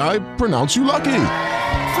case, I pronounce you lucky.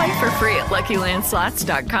 Play for free at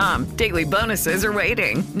LuckyLandSlots.com. Daily bonuses are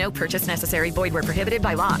waiting. No purchase necessary. Void where prohibited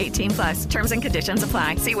by law. 18+. Terms and conditions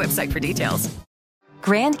apply. See website for details.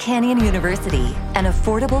 Grand Canyon University, an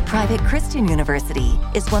affordable private Christian university,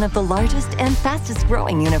 is one of the largest and fastest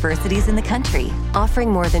growing universities in the country, offering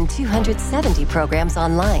more than 270 programs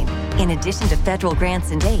online. In addition to federal grants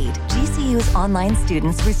and aid, GCU's online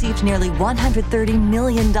students received nearly $130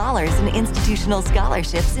 million in institutional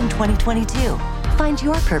scholarships in 2022. Find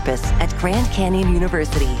your purpose at Grand Canyon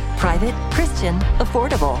University. Private, Christian,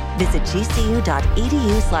 affordable. Visit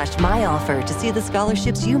gcu.edu/myoffer to see the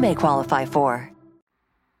scholarships you may qualify for.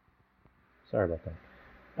 Sorry about that.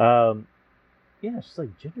 Yeah, it's just like,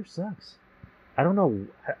 Jinder sucks. I don't know.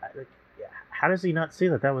 How does he not see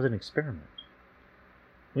that was an experiment?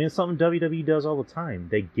 I mean, it's something WWE does all the time.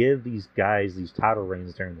 They give these guys these title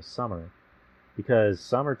reigns during the summer, because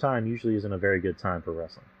summertime usually isn't a very good time for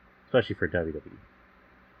wrestling, especially for WWE.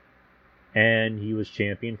 And he was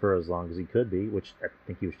champion for as long as he could be, which I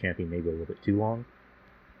think he was champion maybe a little bit too long.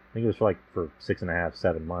 I think it was for 6.5,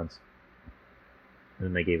 7 months. And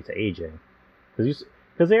then they gave it to AJ.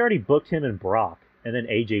 Because they already booked him and Brock, and then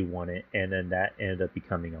AJ won it, and then that ended up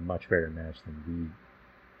becoming a much better match than we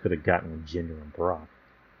could have gotten with Jinder and Brock.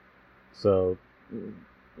 So,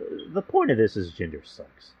 the point of this is Jinder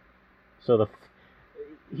sucks. So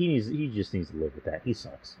he just needs to live with that. He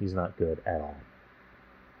sucks. He's not good at all.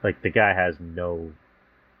 Like, the guy has nothing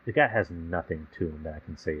to him that I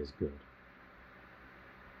can say is good.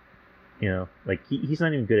 You know, like, he's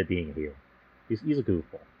not even good at being a heel. He's a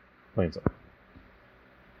goofball. Plain simple.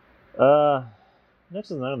 Next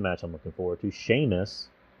is another match I'm looking forward to. Sheamus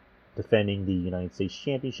defending the United States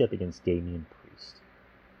Championship against Damian Priest.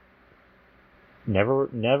 Never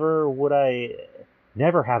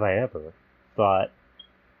have I ever thought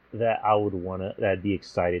that I'd be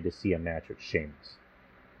excited to see a match with Sheamus.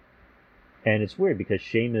 And it's weird because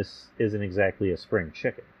Sheamus isn't exactly a spring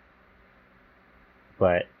chicken.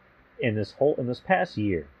 But in this past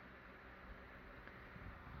year,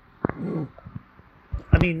 I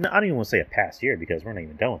mean, I don't even want to say a past year because we're not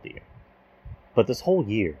even done with the year. But this whole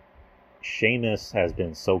year, Sheamus has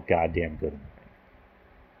been so goddamn good in the ring.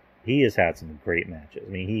 He has had some great matches. I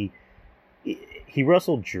mean, he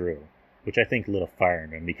wrestled Drew, which I think lit a fire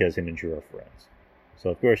in him because him and Drew are friends. So,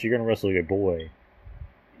 of course, you're going to wrestle your boy.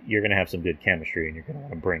 You're going to have some good chemistry, and you're going to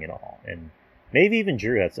want to bring it all. And maybe even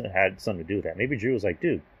Drew had something to do with that. Maybe Drew was like,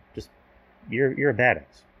 dude, just, you're a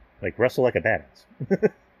badass. Like, wrestle like a badass.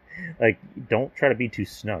 Like, don't try to be too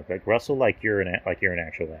snug. Like, wrestle like you're an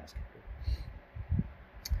actual ass kicker.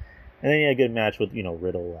 And then you had a good match with,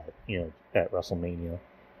 Riddle at WrestleMania.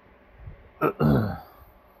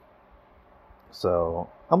 So,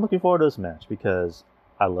 I'm looking forward to this match because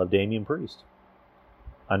I love Damian Priest.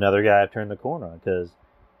 Another guy I've turned the corner on because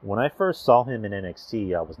when I first saw him in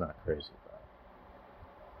NXT, I was not crazy about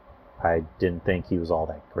it. I didn't think he was all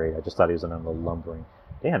that great. I just thought he was another lumbering.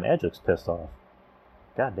 Damn, Edge looks pissed off.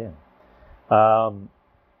 God damn.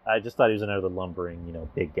 I just thought he was another lumbering,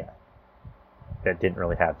 big guy that didn't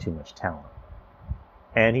really have too much talent.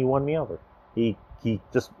 And he won me over. He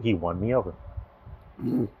won me over.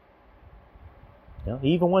 He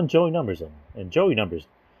even won Joey Numbers in. And Joey Numbers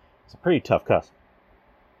is a pretty tough customer.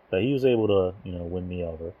 But he was able to, win me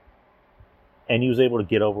over. And he was able to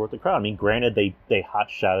get over with the crowd. I mean, granted, they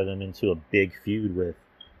hot-shotted him into a big feud with,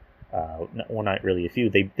 not really a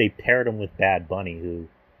feud. They paired him with Bad Bunny, who,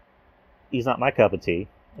 he's not my cup of tea,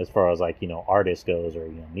 as far as, artist goes or,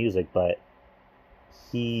 music, but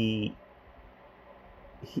he's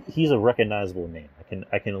a recognizable name.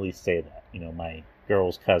 I can at least say that. My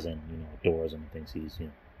girl's cousin, adores him and thinks he's,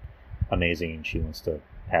 amazing, and she wants to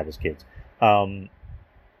have his kids. And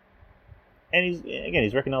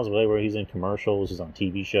he's recognizable everywhere. He's in commercials, he's on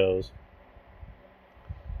TV shows.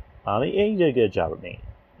 He did a good job at me,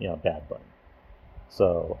 Bad Bunny.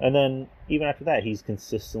 So, and then even after that, he's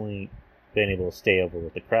consistently been able to stay over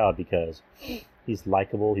with the crowd because he's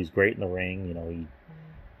likable. He's great in the ring.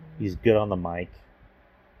 He's good on the mic.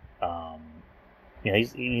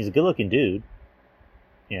 He's a good-looking dude.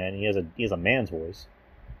 And he has a man's voice.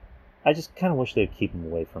 I just kind of wish they'd keep him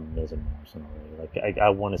away from Miz and Morrison already. Like, I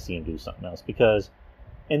want to see him do something else because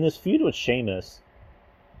in this feud with Sheamus,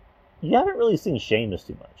 you haven't really seen Sheamus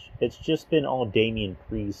too much. It's just been all Damian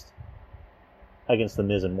Priest against the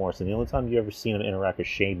Miz and Morrison. The only time you ever seen him interact with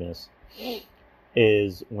Sheamus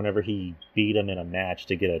is whenever he beat him in a match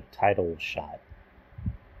to get a title shot,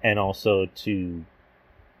 and also to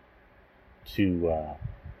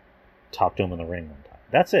talk to him in the ring one time.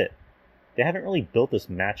 That's it. They haven't really built this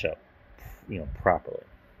matchup, properly.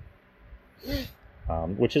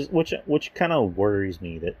 Which kind of worries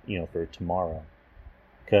me that for tomorrow,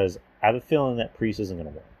 because I have a feeling that Priest isn't going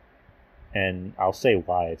to win, and I'll say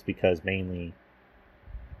why. It's because mainly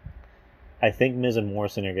I think Miz and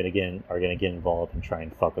Morrison are going to get involved and try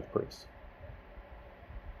and fuck with Priest.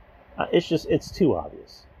 It's too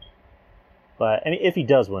obvious. But I mean, if he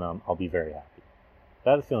does win, I'll be very happy. I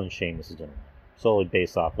have a feeling Sheamus is going to win, solely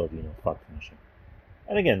based off of fuck finishing.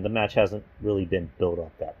 And again, the match hasn't really been built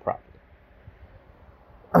up that properly.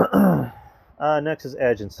 Next is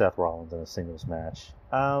Edge and Seth Rollins in a singles match.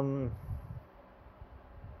 A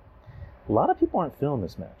lot of people aren't feeling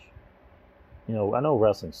this match. I know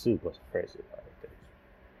Wrestling Soup was crazy about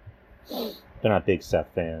it. They're not big Seth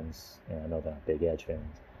fans, and I know they're not big Edge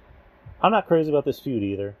fans. I'm not crazy about this feud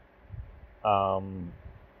either. I'm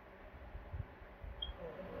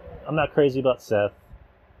not crazy about Seth.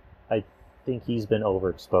 I think he's been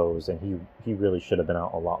overexposed, and he really should have been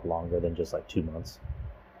out a lot longer than just 2 months.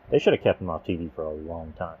 They should have kept him off TV for a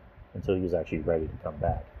long time. until he was actually ready to come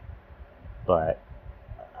back. But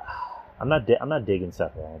I'm not digging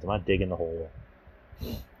Seth Rollins. I'm not digging the whole,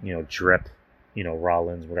 drip,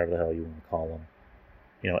 Rollins, whatever the hell you want to call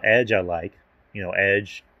him. Edge I like.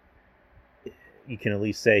 Edge, you can at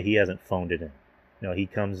least say he hasn't phoned it in. He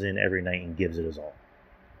comes in every night and gives it his all.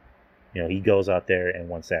 He goes out there and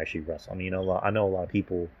wants to actually wrestle. I mean, I know a lot of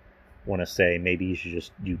people want to say maybe he should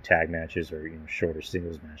just do tag matches or shorter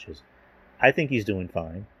singles matches. I think he's doing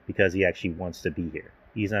fine because he actually wants to be here.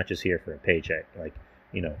 He's not just here for a paycheck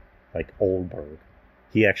like Oldberg.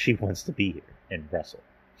 He actually wants to be here and wrestle.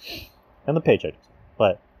 And the paycheck.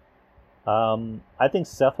 But I think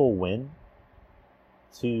Seth will win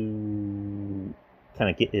to kind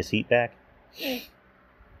of get his heat back.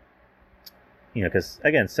 Because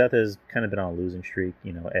again, Seth has kind of been on a losing streak.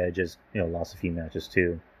 Edge has lost a few matches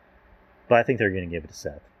too. But I think they're going to give it to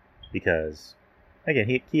Seth because,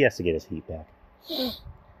 again, he has to get his heat back.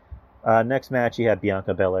 Next match, you have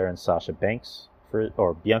Bianca Belair and Sasha Banks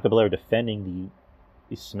Bianca Belair defending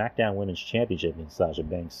the SmackDown Women's Championship against Sasha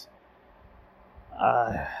Banks.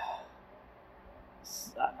 I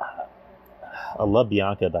love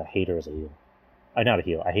Bianca, but I hate her as a heel. Not a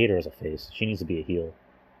heel. I hate her as a face. She needs to be a heel.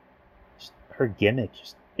 Her gimmick,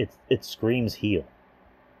 it screams heel.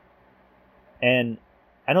 And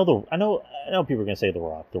I know people are gonna say The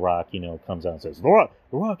Rock. The Rock, comes out and says The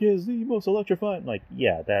Rock is the most electrifying. Like,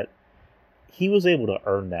 yeah, that he was able to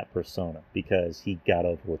earn that persona because he got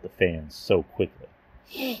over with the fans so quickly.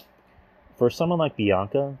 For someone like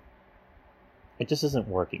Bianca, it just isn't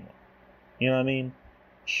working. You know what I mean?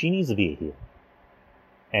 She needs to be a heel.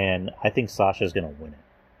 And I think Sasha's going to win it.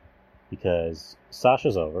 Because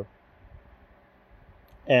Sasha's over.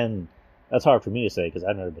 And that's hard for me to say because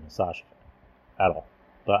I've never been a Sasha fan at all.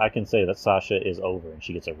 But I can say that Sasha is over and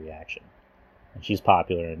she gets a reaction. And she's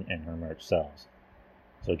popular and her merch sells.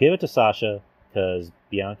 So give it to Sasha because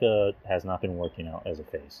Bianca has not been working out as a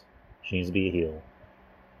face. She needs to be a heel.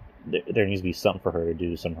 There needs to be something for her to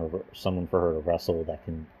do, someone for her to wrestle that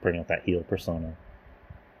can bring out that heel persona.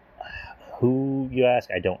 Who, you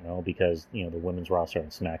ask? I don't know because, the women's roster on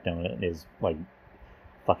SmackDown is, like,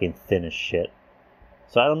 fucking thin as shit.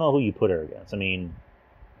 So I don't know who you put her against. I mean,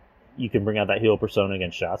 you can bring out that heel persona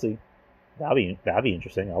against Shotzi. That'd be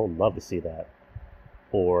interesting. I would love to see that.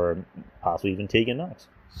 Or possibly even Tegan Knox.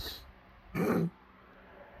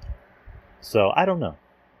 So I don't know.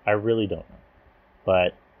 I really don't know.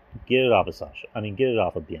 But get it off of Sasha. Get it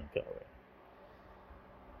off of Bianca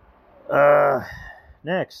already.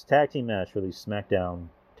 Next, tag team match for the SmackDown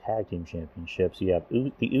Tag Team Championships. You have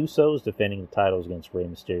the Usos defending the titles against Rey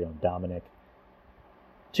Mysterio and Dominic.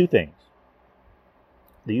 Two things.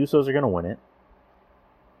 The Usos are going to win it.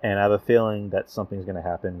 And I have a feeling that something's going to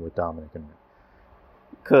happen with Dominic and Rey.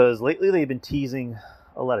 Because lately they've been teasing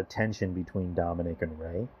a lot of tension between Dominic and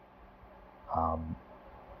Rey.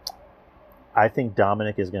 I think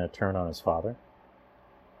Dominic is going to turn on his father.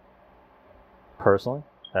 Personally,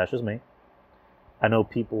 that's just me. I know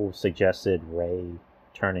people suggested Rey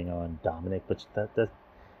turning on Dominic, but that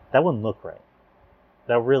wouldn't look right.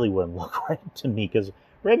 That really wouldn't look right to me, because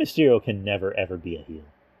Rey Mysterio can never, ever be a heel.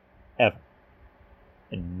 Ever.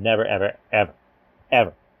 And never, ever, ever,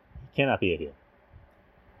 ever. He cannot be a heel.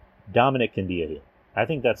 Dominic can be a heel. I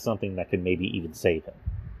think that's something that could maybe even save him.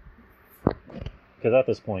 Because at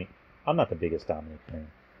this point, I'm not the biggest Dominic fan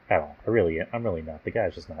at all. I'm really not. The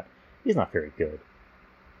guy's just not. He's not very good.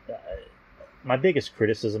 My biggest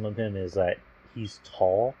criticism of him is that he's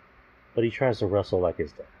tall, but he tries to wrestle like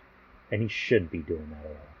his dad. And he shouldn't be doing that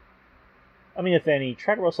at all. If any,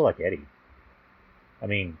 try to wrestle like Eddie.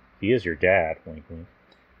 He is your dad, wink wink.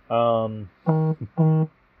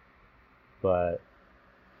 But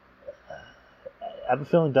I have a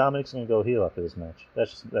feeling Dominic's going to go heel after this match.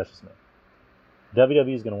 That's just me.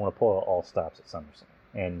 WWE is going to want to pull out all stops at SummerSlam.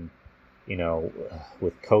 And,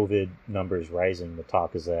 with COVID numbers rising, the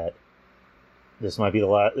talk is that this might be the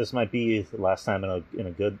last time in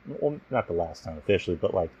a good, well, not the last time officially,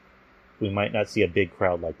 but like we might not see a big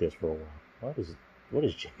crowd like this for a while. What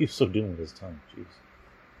is Jey Uso doing with his tongue? Jeez.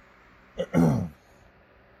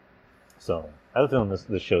 So I have a feeling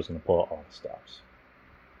this show's going to pull out all the stops.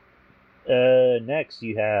 Next,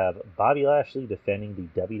 you have Bobby Lashley defending the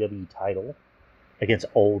WWE title against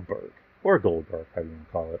Oldberg, or Goldberg, however you want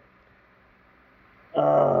to call it.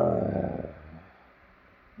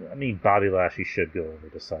 Bobby Lashley should go over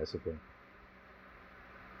decisively.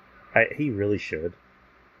 He really should.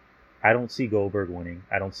 I don't see Goldberg winning.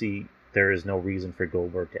 There is no reason for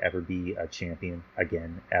Goldberg to ever be a champion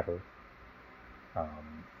again, ever.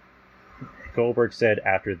 Goldberg said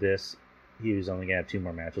after this, he was only going to have 2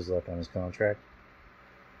 more matches left on his contract.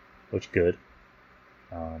 which good.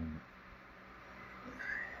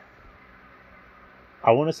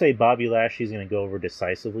 I want to say Bobby Lashley's going to go over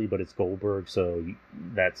decisively, but it's Goldberg, so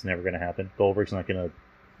that's never going to happen. Goldberg's not going to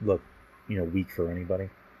look, weak for anybody.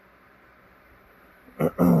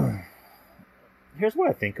 Here's what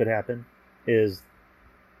I think could happen, is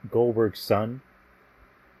Goldberg's son,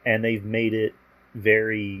 and they've made it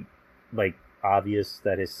very, obvious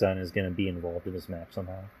that his son is going to be involved in this match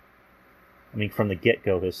somehow. I mean, from the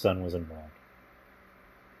get-go, his son was involved.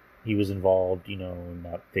 He was involved, in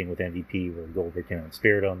that thing with MVP where Goldberg came out and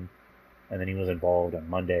speared him, and then he was involved on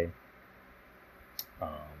Monday.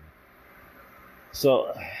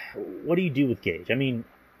 So, what do you do with Gage? I mean,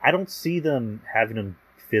 I don't see them having him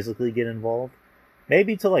physically get involved.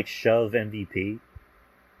 Maybe to, shove MVP,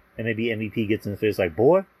 and maybe MVP gets in the face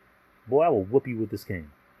boy, I will whoop you with this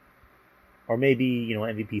cane. Or maybe,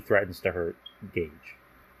 MVP threatens to hurt Gage.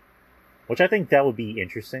 Which I think that would be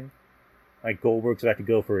interesting. Goldberg's about to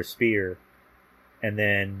go for a spear, and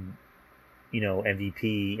then,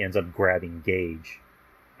 MVP ends up grabbing Gage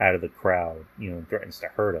out of the crowd, and threatens to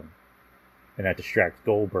hurt him. And that distracts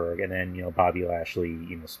Goldberg, and then, Bobby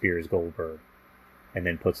Lashley, spears Goldberg, and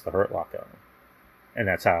then puts the Hurt Lock on him. And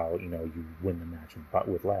that's how, you win the match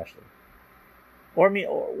with Lashley. Or,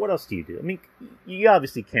 what else do you do? I mean, you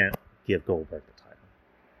obviously can't give Goldberg the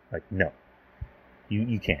title. No.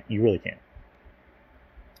 You can't. You really can't.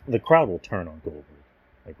 The crowd will turn on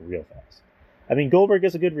Goldberg, real fast. I mean, Goldberg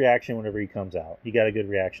gets a good reaction whenever he comes out. He got a good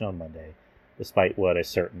reaction on Monday, despite what a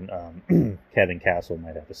certain Kevin Castle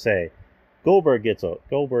might have to say. Goldberg is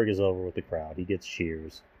over with the crowd. He gets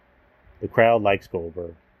cheers. The crowd likes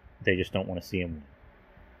Goldberg. They just don't want to see him win.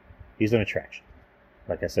 He's an attraction.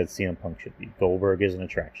 Like I said, CM Punk should be. Goldberg is an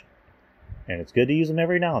attraction. And it's good to use him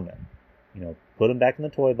every now and then. Put him back in the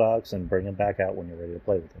toy box and bring him back out when you're ready to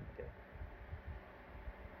play with him again.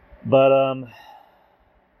 But,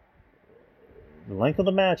 the length of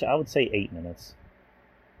the match, I would say 8 minutes.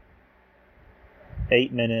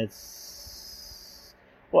 8 minutes.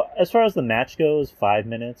 Well, as far as the match goes, 5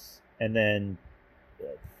 minutes. And then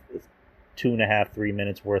 2.5, 3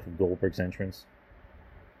 minutes worth of Goldberg's entrance.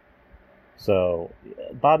 So,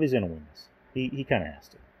 Bobby's going to win this. He kind of has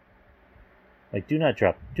to. Do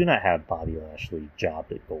not have Bobby Lashley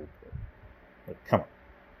jobbed at Goldberg. Come on.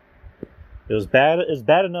 It was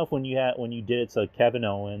bad enough when you did it to Kevin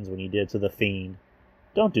Owens, when you did it to The Fiend.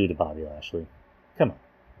 Don't do it to Bobby Lashley. Come on.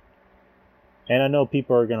 And I know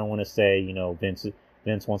people are going to want to say,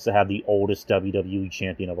 Vince wants to have the oldest WWE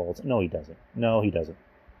champion of all time. No, he doesn't. No, he doesn't.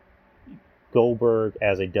 Goldberg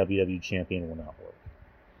as a WWE champion will not work.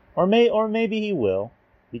 Or maybe he will,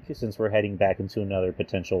 because since we're heading back into another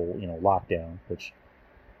potential, lockdown, which,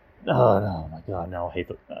 oh my God,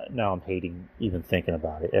 now I'm hating even thinking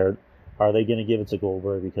about it. Are they going to give it to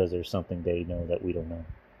Goldberg because there's something they know that we don't know?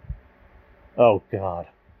 Oh God.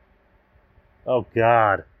 Oh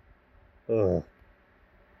God. Ugh.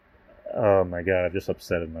 Oh my God, I've just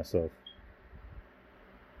upsetted myself.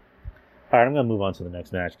 All right, I'm going to move on to the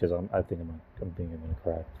next match because I think I'm going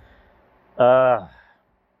to cry.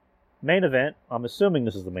 Main event. I'm assuming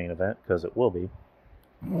this is the main event because it will be.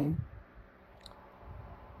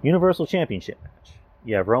 Universal Championship match.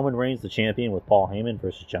 You have Roman Reigns, the champion, with Paul Heyman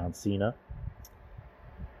versus John Cena.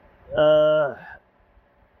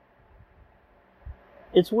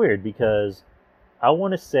 It's weird because I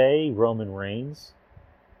want to say Roman Reigns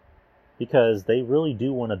because they really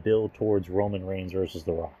do want to build towards Roman Reigns versus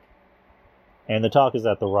The Rock. And the talk is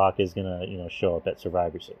that The Rock is going to, show up at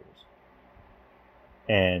Survivor Series.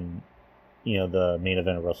 And, the main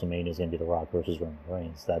event of WrestleMania is going to be The Rock versus Roman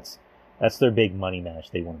Reigns. That's their big money match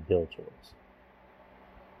they want to build towards.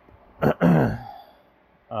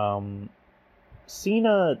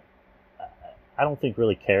 Cena, I don't think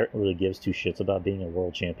really gives two shits about being a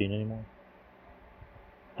world champion anymore.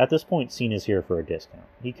 At this point, Cena's here for a discount.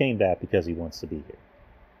 He came back because he wants to be here.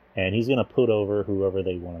 And he's going to put over whoever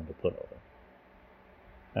they want him to put over.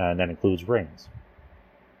 And that includes Reigns.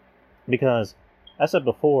 Because, as I said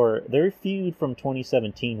before, their feud from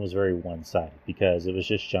 2017 was very one-sided. Because it was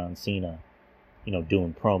just John Cena,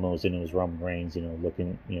 doing promos, and it was Roman Reigns,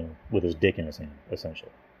 looking, with his dick in his hand,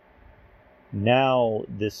 essentially. Now,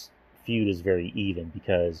 this feud is very even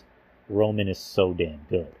because Roman is so damn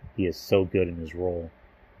good. He is so good in his role.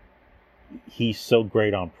 He's so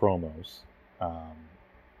great on promos.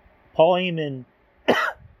 Paul Heyman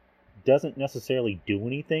doesn't necessarily do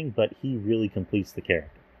anything, but he really completes the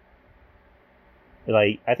character.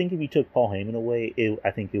 I think if you took Paul Heyman away,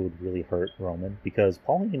 I think it would really hurt Roman, because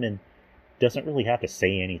Paul Heyman doesn't really have to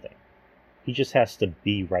say anything. He just has to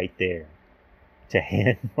be right there to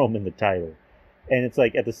hand Roman the title And it's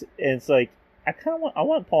like I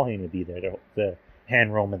want Paul Heyman to be there to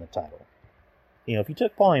hand Roman the title. If you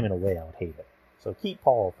took Paul Heyman away, I would hate it. So keep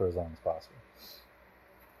Paul for as long as possible.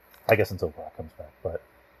 I guess until Brock comes back, but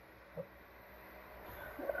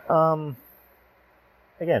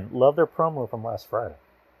again, love their promo from last Friday.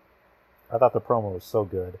 I thought the promo was so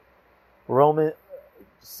good.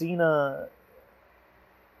 Cena's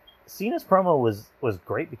promo was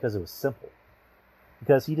great because it was simple.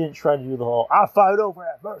 Because he didn't try to do the whole, I fight over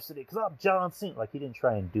adversity because I'm John Cena. Like, he didn't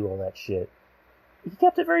try and do all that shit. He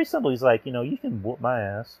kept it very simple. He's like, you can whoop my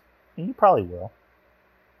ass. And you probably will.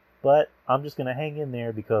 But I'm just going to hang in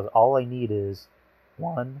there because all I need is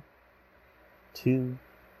 1, 2,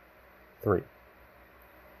 3.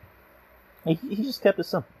 He just kept it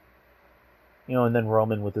simple. And then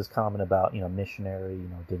Roman with his comment about, missionary,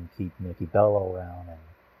 didn't keep Nikki Bella around, and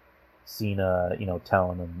Cena,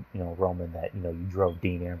 telling him, Roman that, you drove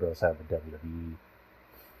Dean Ambrose out of the WWE.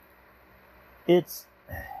 It's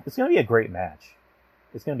going to be a great match.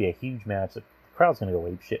 It's going to be a huge match. The crowd's going to go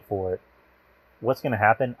ape shit for it. What's going to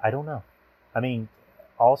happen? I don't know. I mean,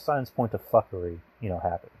 all signs point to fuckery,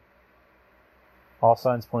 happening. All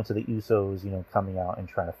signs point to the Usos, coming out and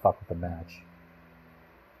trying to fuck with the match.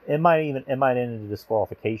 It might end in a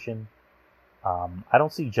disqualification. I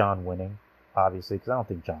don't see John winning, obviously, because I don't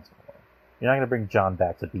think John's going to win. You're not going to bring John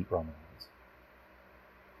back to beat Roman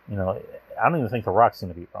Reigns. I don't even think The Rock's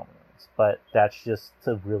going to beat Roman Reigns, but that's just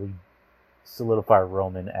to really solidify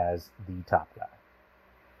Roman as the top guy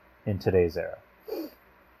in today's era.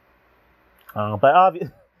 But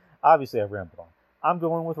obviously I've rambled on. I'm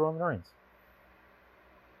going with Roman Reigns.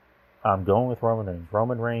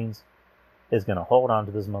 Roman Reigns is going to hold on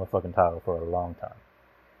to this motherfucking title for a long time.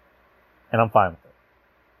 And I'm fine with it.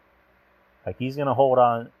 Like, he's going to hold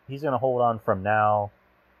on from now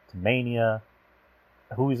to Mania.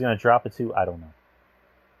 Who he's going to drop it to, I don't know.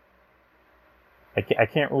 I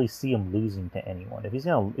can't really see him losing to anyone. If he's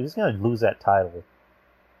going to lose that title,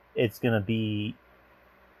 it's going to be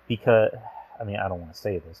because, I mean, I don't want to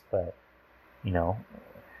say this, but,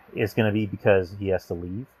 it's going to be because he has to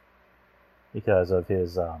leave because of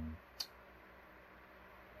his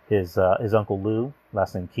Uncle Lou,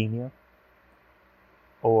 last name Kenya,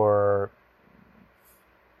 or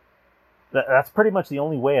that's pretty much the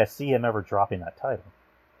only way I see him ever dropping that title.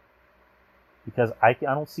 Because I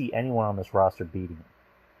don't see anyone on this roster beating him.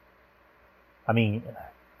 I mean,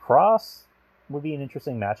 Cross would be an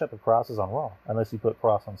interesting matchup if Cross is on Raw, unless you put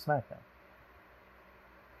Cross on SmackDown.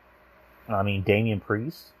 I mean, Damian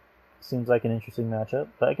Priest seems like an interesting matchup,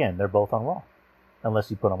 but again, they're both on Raw,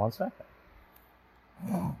 unless you put them on SmackDown.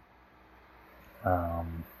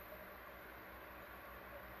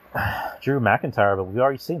 Drew McIntyre, but we've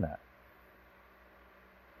already seen that.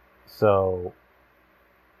 So,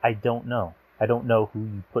 I don't know. I don't know who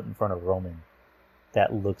you put in front of Roman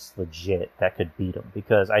that looks legit, that could beat him.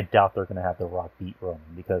 Because I doubt they're going to have The Rock beat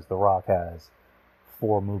Roman. Because The Rock has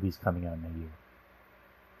 4 movies coming out in a year.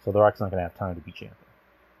 So The Rock's not going to have time to be champion.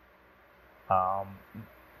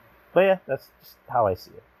 But yeah, that's just how I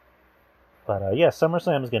see it. But yeah,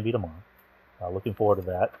 SummerSlam is going to be tomorrow. Looking forward to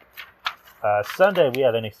that. Sunday, we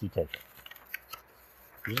have NXT TakeOver.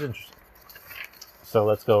 Which is interesting. So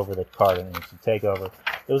let's go over the card in NXT TakeOver.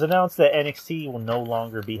 It was announced that NXT will no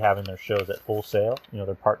longer be having their shows at Full Sail.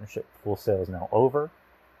 Their partnership with Full Sail is now over.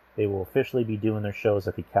 They will officially be doing their shows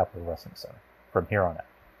at the Capitol Wrestling Center from here on out.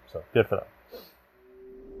 So good for them.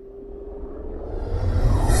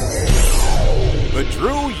 The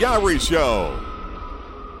Drew Yari Show.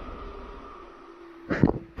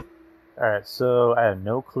 Alright, so I have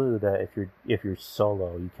no clue that if you're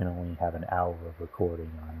solo, you can only have an hour of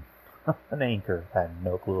recording on an Anchor. I had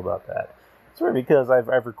no clue about that. It's weird because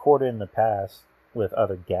I've recorded in the past with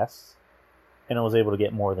other guests, and I was able to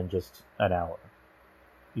get more than just an hour.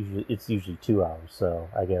 It's usually 2 hours, so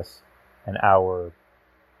I guess an hour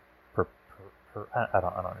per I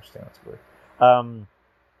don't understand. That's weird.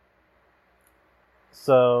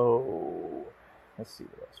 So let's see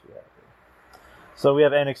what else we have here. So we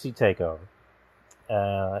have NXT TakeOver.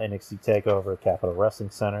 NXT TakeOver, Capitol Wrestling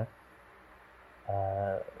Center.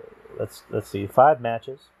 Let's see, 5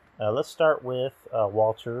 matches. Let's start with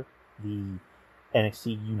Walter, the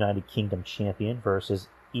NXT United Kingdom champion, versus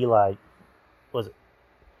Ilya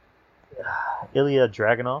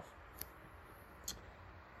Dragunov.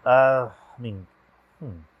 I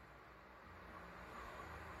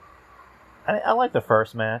like the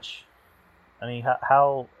first match. I mean,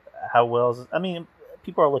 how well is it? I mean,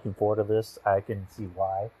 people are looking forward to this. I can see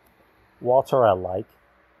why. Walter, I like.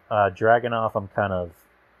 Dragunov, I'm kind of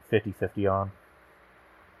 50-50 on.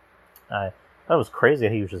 I That was crazy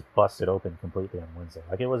how he was just busted open completely on Wednesday.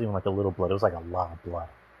 Like, it wasn't even like a little blood. It was like a lot of blood.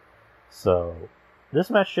 So, this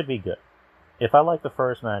match should be good. If I like the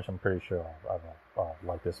first match, I'm pretty sure I'll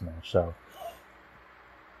like this match. So,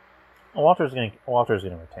 Walter's gonna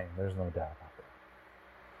retain. There's no doubt about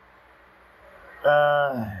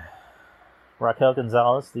that. Raquel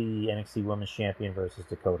Gonzalez, the NXT Women's Champion, versus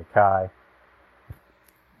Dakota Kai.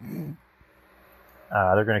 They're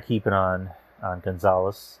going to keep it on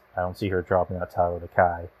Gonzalez. I don't see her dropping that title to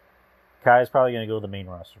Kai. Kai is probably going to go to the main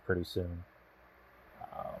roster pretty soon.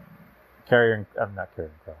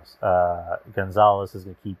 Gonzalez is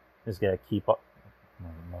going to keep up.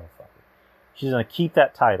 Motherfucker. She's going to keep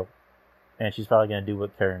that title, and she's probably going to do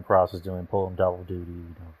what Karrion Kross is doing, pull him double duty,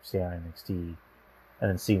 stay on NXT, and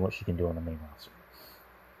then see what she can do on the main roster.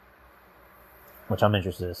 Which I'm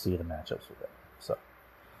interested to see the matchups with it. So,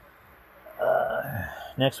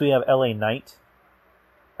 next we have LA Knight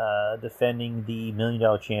defending the $1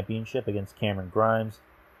 Million Championship against Cameron Grimes.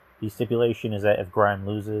 The stipulation is that if Grimes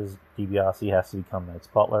loses, DiBiase has to become Knight's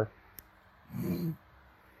butler.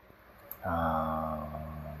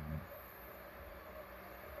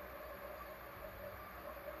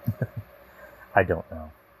 I don't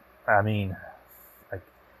know. I mean,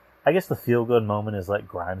 I guess the feel-good moment is let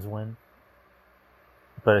Grimes win.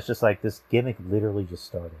 But it's just like this gimmick literally just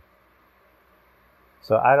started.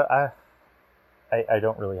 So I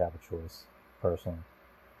don't really have a choice, personally.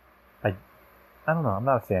 I don't know. I'm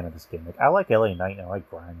not a fan of this gimmick. I like LA Knight and I like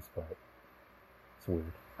Grimes, but it's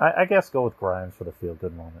weird. I guess go with Grimes for the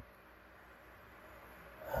feel-good moment.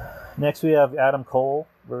 Next we have Adam Cole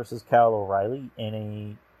versus Kyle O'Reilly in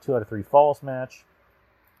a 2 out of 3 falls match.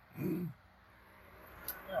 The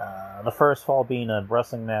first fall being a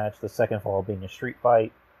wrestling match, the second fall being a street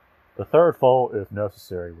fight. The third fall, if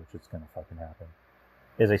necessary, which it's going to fucking happen,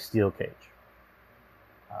 is a steel cage.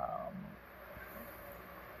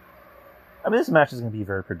 I mean, this match is going to be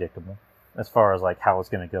very predictable as far as like how it's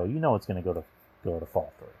going to go. You know it's going to go to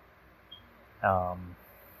fall through.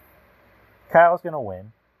 Kyle's going to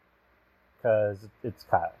win because it's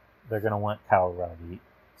Kyle. They're going to want Kyle O'Reilly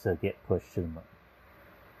to get pushed to the moon.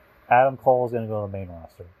 Adam Cole is going to go to the main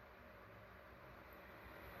roster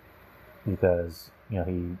because, you know,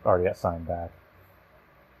 he already got signed back.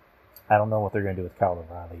 I don't know what they're going to do with Kyle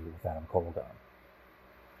O'Reilly with Adam Cole gone.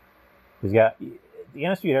 He's got the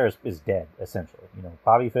Undisputed Era is dead essentially. You know,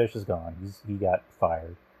 Bobby Fish is gone. He got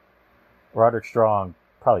fired. Roderick Strong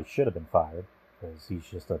probably should have been fired because he's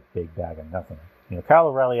just a big bag of nothing. You know, Kyle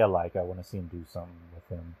O'Reilly I want to see him do something with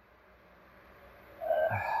him.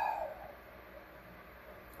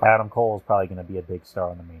 Adam Cole is probably going to be a big star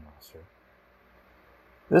on the main roster.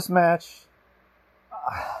 This match,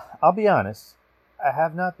 I'll be honest, I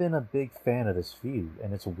have not been a big fan of this feud,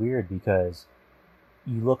 and it's weird because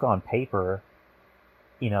you look on paper,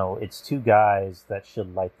 you know, it's two guys that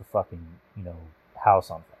should light the fucking, you know, house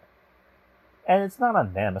on fire. And it's not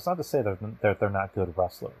on them. It's not to say that they're not good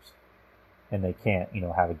wrestlers and they can't, you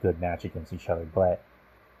know, have a good match against each other, but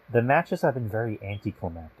the matches have been very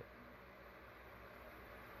anticlimactic.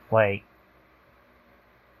 Like,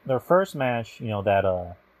 their first match, you know,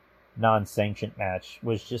 that non-sanctioned match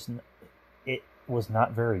was just, it was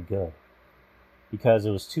not very good because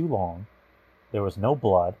it was too long. There was no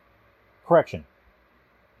blood. Correction.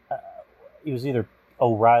 It was either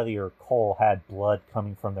O'Reilly or Cole had blood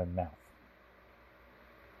coming from their mouth.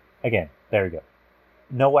 Again, there you go.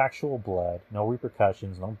 No actual blood, no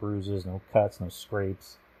repercussions, no bruises, no cuts, no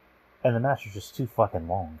scrapes. And the match was just too fucking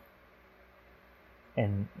long.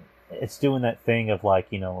 And it's doing that thing of like,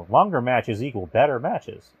 you know, longer matches equal better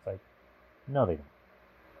matches. It's like, no, they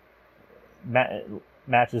don't.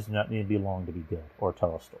 Matches do not need to be long to be good or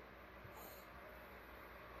tell a story.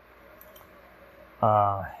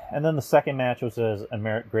 And then the second match was a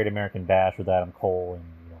Great American Bash with Adam Cole and,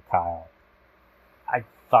 you know, Kyle. I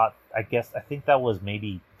think that was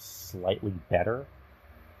maybe slightly better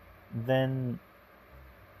than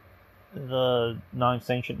the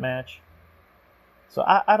non-sanctioned match. So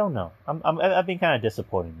I don't know. I've been kind of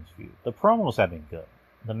disappointed in this feud. The promos have been good.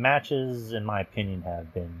 The matches, in my opinion,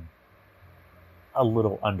 have been a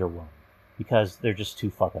little underwhelming because they're just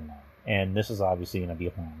too fucking long. And this is obviously going to be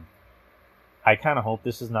long. I kind of hope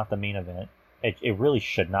this is not the main event. It really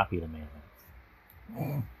should not be the main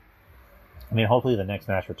event. I mean, hopefully the next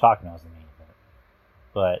match we're talking about is the main event.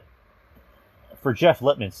 But for Jeff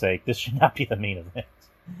Lippman's sake, this should not be the main event.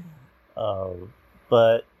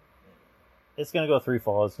 But it's going to go 3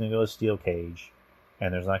 falls. It's going to go a steel cage.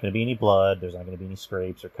 And there's not going to be any blood. There's not going to be any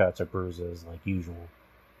scrapes or cuts or bruises like usual.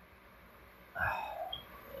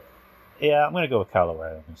 Yeah, I'm going to go with Kyle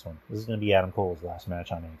O'Reilly on this one. This is going to be Adam Cole's last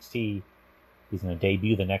match on NXT. He's going to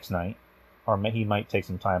debut the next night, or he might take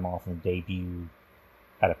some time off and debut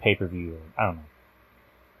at a pay-per-view. I don't know.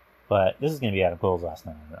 But this is going to be Adam Cole's last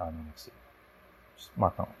night on NXT. Just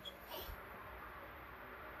mark my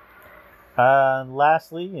words.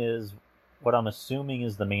 Lastly is what I'm assuming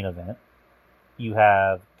is the main event. You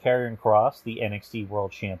have Karrion Kross, the NXT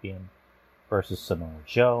World Champion, versus Samoa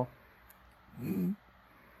Joe.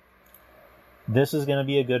 This is going to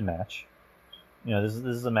be a good match. You know, this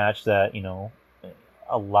is a match that, you know,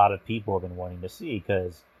 a lot of people have been wanting to see,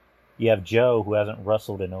 because you have Joe, who hasn't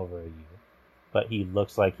wrestled in over a year, but he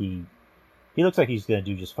looks like he's going to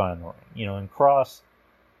do just fine in the ring. You know, and Kross,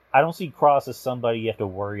 I don't see Kross as somebody you have to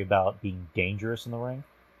worry about being dangerous in the ring,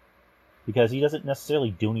 because he doesn't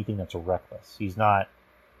necessarily do anything that's reckless. He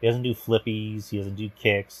doesn't do flippies, he doesn't do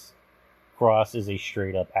kicks. Kross is a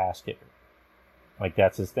straight up ass kicker. Like,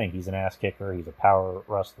 that's his thing. He's an ass kicker, he's a power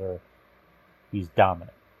wrestler, he's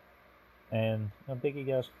dominant. And Biggie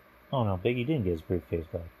goes, oh no, Biggie didn't get his briefcase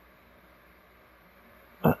back.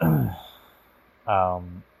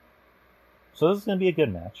 So this is going to be a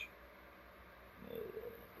good match.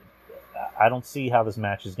 I don't see how this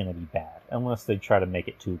match is going to be bad, unless they try to make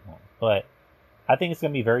it too long. But I think it's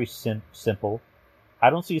going to be very simple. I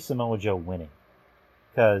don't see Samoa Joe winning,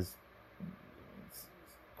 because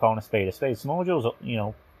calling a spade, Samoa Joe's, you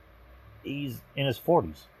know, he's in his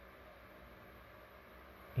 40s.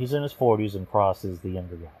 He's in his 40s, and Kross is the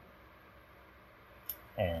younger guy.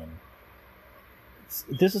 And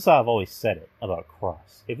this is how I've always said it about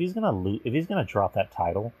Kross. If he's gonna drop that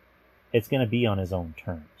title, it's gonna be on his own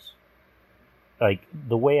terms. Like,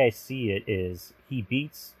 the way I see it is, he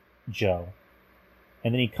beats Joe,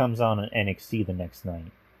 and then he comes on NXT the next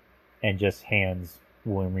night and just hands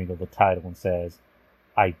William Regal the title and says,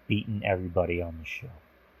 I've beaten everybody on the show.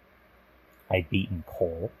 I've beaten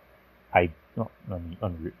Cole. Let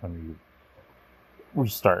me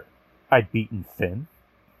restart. I've beaten Finn.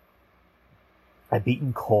 I've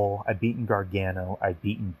beaten Cole. I've beaten Gargano. I've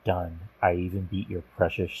beaten Dunn. I even beat your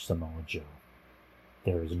precious Samoa Joe.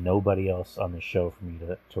 There is nobody else on the show for me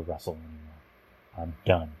to wrestle anymore. I'm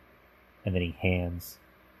done. And then he hands,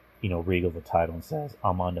 you know, Regal the title and says,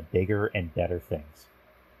 I'm on to bigger and better things.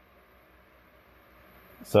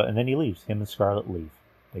 So, and then he leaves. Him and Scarlett leave.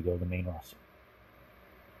 They go to the main roster.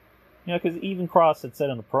 You know, because even Kross had said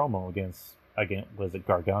in the promo against was it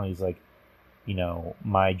Gargano, he's like, you know,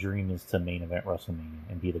 my dream is to main event WrestleMania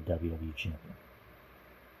and be the WWE champion.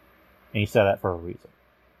 And he said that for a reason.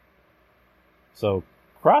 So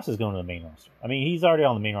Kross is going to the main roster. I mean, he's already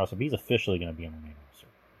on the main roster, but he's officially going to be on the main roster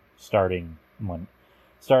starting I'm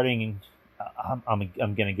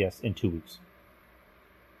going to guess in 2 weeks.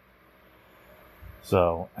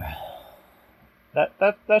 So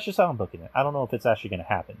that's just how I'm booking it. I don't know if it's actually going to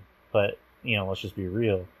happen, but, you know, let's just be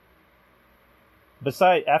real.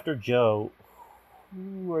 After Joe,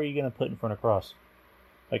 who are you going to put in front of Kross?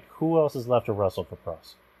 Like, who else is left to wrestle for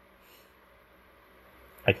Kross?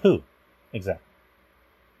 Like, who? Exactly.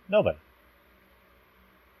 Nobody.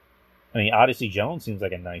 I mean, Odyssey Jones seems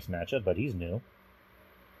like a nice matchup, but he's new.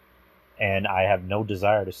 And I have no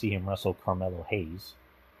desire to see him wrestle Carmelo Hayes.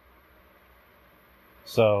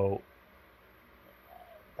 So,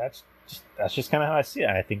 that's just kind of how I see it.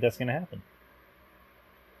 I think that's going to happen.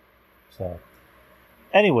 So,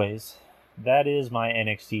 anyways, that is my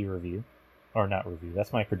NXT review. Or not review,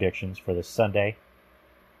 that's my predictions for this Sunday.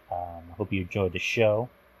 I hope you enjoyed the show.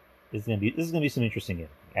 This is gonna be some interesting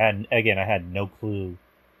editing. And again, I had no clue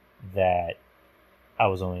that I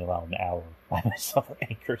was only allowed an hour by myself on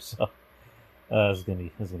Anchor, so this is gonna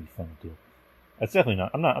be fun to do. It's definitely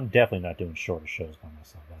not. I'm definitely not doing shorter shows by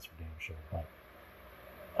myself. That's for damn sure.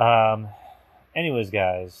 But anyways,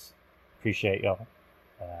 guys, appreciate y'all.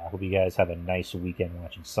 I hope you guys have a nice weekend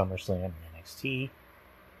watching SummerSlam and NXT.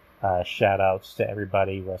 Shout outs to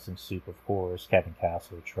everybody, Wrestling Soup, of course, Kevin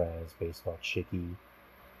Castle, Trez, Baseball Chicky,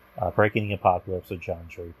 Breaking the Apocalypse with John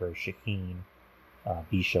Draper, Shaheen,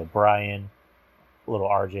 B-Show Brian, Little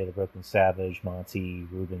RJ the Brooklyn Savage, Monty,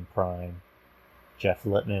 Ruben Prime, Jeff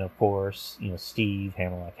Littman, of course, you know, Steve,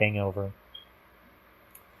 Hammerlock Hangover,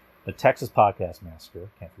 the Texas Podcast Massacre,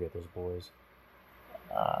 can't forget those boys,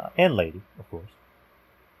 and Lady, of course,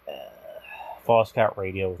 Fall Scout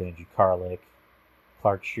Radio with Andrew Carlick,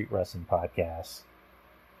 Clark Street Wrestling Podcast,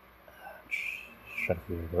 trying to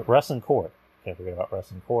forget about Wrestling Court, can't forget about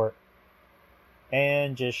Wrestling Court,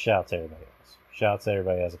 and just shout to everybody else. Shout out to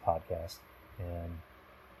everybody who has a podcast. And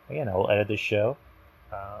again, I will edit this show.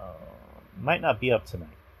 Might not be up tonight.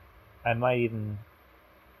 I might even,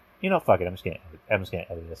 fuck it. I'm just gonna edit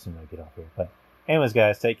it as soon as I get off here. But anyways,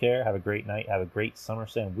 guys, take care. Have a great night. Have a great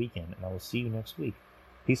SummerSlam weekend, and I will see you next week.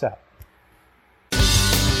 Peace out.